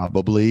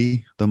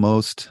probably the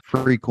most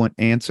frequent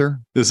answer.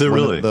 Is it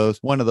really?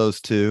 One of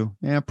those two.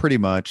 Yeah, pretty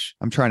much.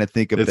 I'm trying to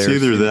think of it's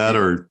either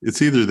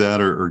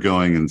that or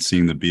going and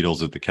seeing the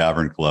Beatles at the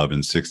Cavern Club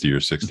in 60 or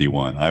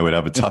 61. I would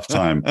have a tough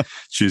time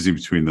choosing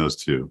between those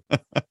two.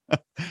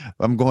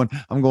 I'm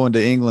going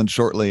to England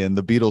shortly, and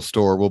the Beatles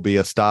store will be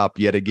a stop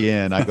yet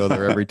again. I go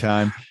there every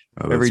time.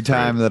 Every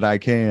time that I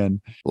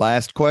can.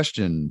 Last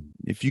question.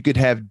 If you could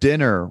have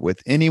dinner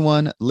with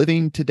anyone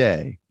living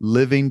today,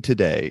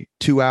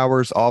 2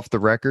 hours off the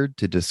record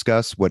to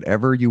discuss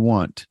whatever you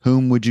want,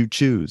 whom would you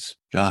choose?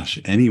 Gosh,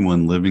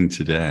 anyone living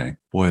today.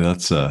 Boy,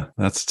 that's a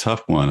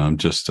tough one. I'm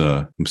just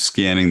I'm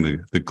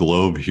scanning the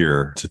globe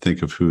here to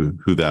think of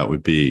who that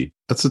would be.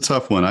 That's a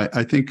tough one.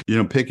 I think,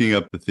 picking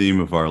up the theme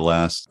of our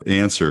last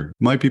answer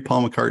might be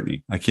Paul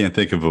McCartney. I can't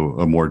think of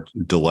a more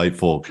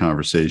delightful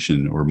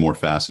conversation or more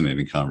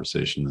fascinating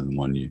conversation than the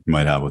one you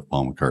might have with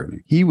Paul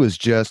McCartney. He was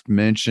just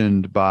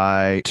mentioned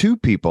by two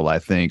people, I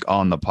think,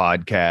 on the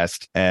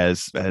podcast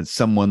as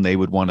someone they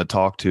would want to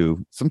talk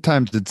to.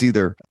 Sometimes it's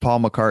either Paul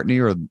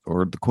McCartney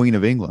or the Queen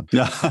of England.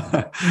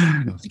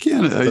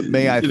 Again,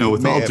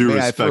 with all due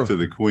respect to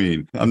the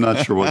Queen, I'm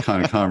not sure what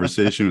kind of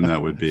conversation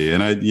that would be.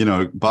 And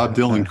Bob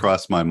Dylan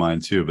crossed my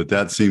mind too, but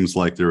that seems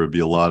like there would be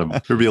a lot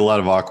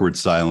of awkward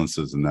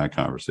silences in that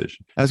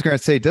conversation. I was going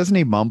to say, doesn't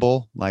he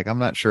mumble? Like, I'm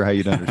not sure how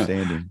you'd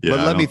understand him. Yeah,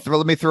 but let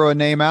me throw a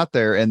name out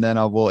there, and then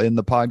I will end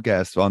the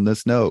podcast on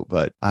this note.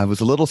 But I was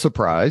a little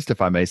surprised,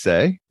 if I may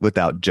say,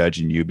 without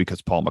judging you,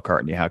 because Paul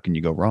McCartney, how can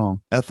you go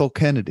wrong? Ethel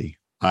Kennedy.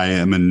 I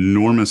am an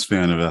enormous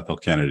fan of Ethel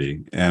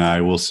Kennedy, and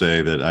I will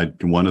say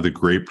that one of the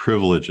great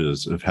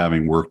privileges of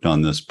having worked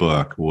on this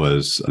book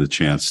was the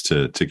chance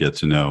to get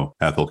to know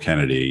Ethel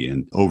Kennedy,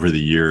 and over the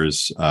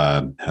years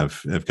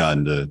have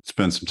gotten to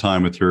spend some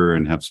time with her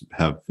and have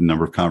a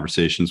number of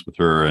conversations with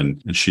her,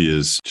 and she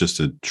is just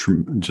a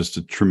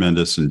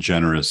tremendous and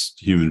generous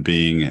human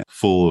being,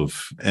 full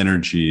of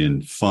energy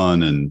and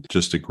fun and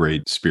just a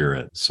great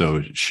spirit.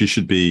 So she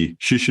should be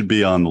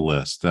on the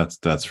list.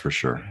 That's for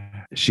sure.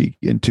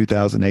 In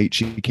 2008,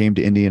 she came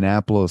to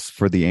Indianapolis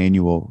for the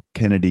annual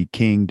Kennedy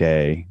King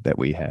Day that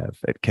we have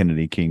at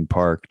Kennedy King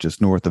Park, just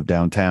north of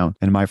downtown.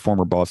 And my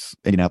former boss,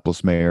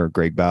 Indianapolis Mayor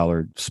Greg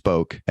Ballard,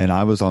 spoke. And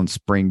I was on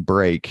spring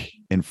break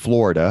in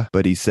Florida,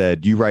 but he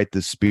said, "You write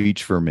this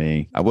speech for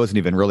me." I wasn't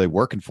even really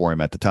working for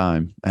him at the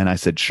time. And I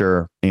said,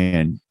 "Sure."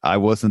 And I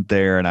wasn't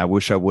there, and I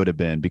wish I would have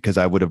been, because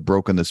I would have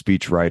broken the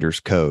speech writer's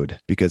code.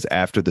 Because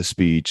after the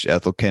speech,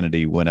 Ethel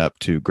Kennedy went up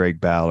to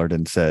Greg Ballard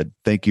and said,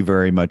 "Thank you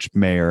very much,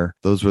 Mayor.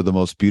 Those were the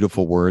most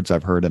beautiful words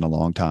I've heard in a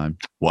long time."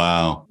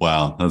 Wow.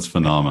 That's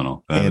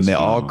phenomenal.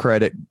 All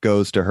credit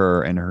goes to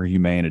her and her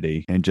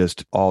humanity and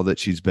just all that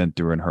she's been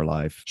through in her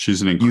life.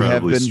 She's an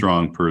incredibly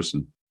strong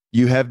person.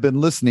 You have been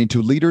listening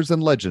to Leaders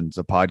and Legends,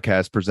 a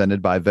podcast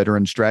presented by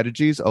Veteran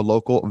Strategies, a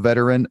local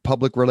veteran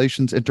public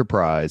relations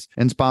enterprise,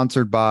 and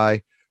sponsored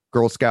by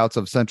Girl Scouts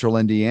of Central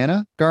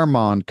Indiana,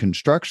 Garmon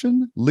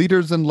Construction,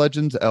 Leaders and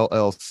Legends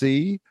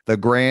LLC, the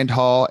Grand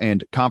Hall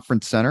and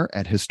Conference Center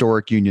at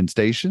Historic Union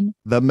Station,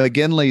 the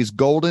McGinley's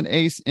Golden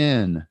Ace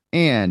Inn,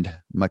 and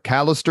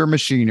McAllister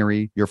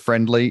Machinery, your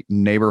friendly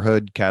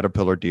neighborhood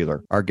Caterpillar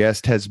dealer. Our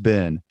guest has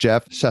been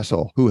Jeff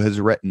Shesol, who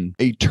has written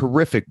a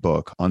terrific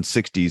book on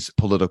 60s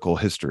political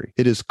history.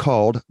 It is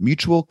called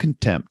Mutual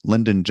Contempt,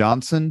 Lyndon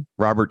Johnson,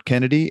 Robert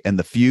Kennedy, and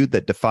the Feud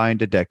That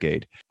Defined a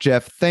Decade.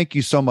 Jeff, thank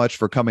you so much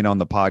for coming on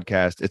the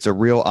podcast. It's a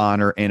real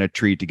honor and a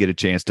treat to get a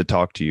chance to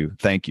talk to you.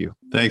 Thank you.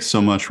 Thanks so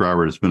much,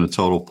 Robert. It's been a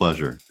total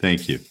pleasure.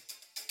 Thank you.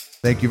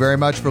 Thank you very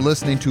much for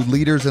listening to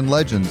Leaders and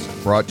Legends,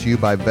 brought to you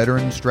by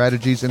Veteran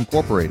Strategies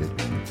Incorporated.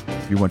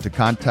 If you want to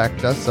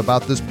contact us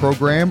about this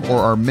program or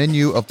our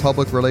menu of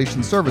public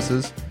relations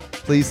services,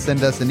 please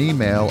send us an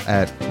email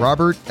at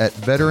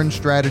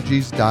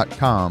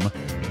robert@veteranstrategies.com.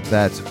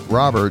 That's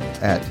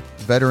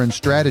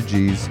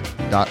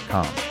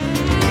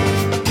robert@veteranstrategies.com.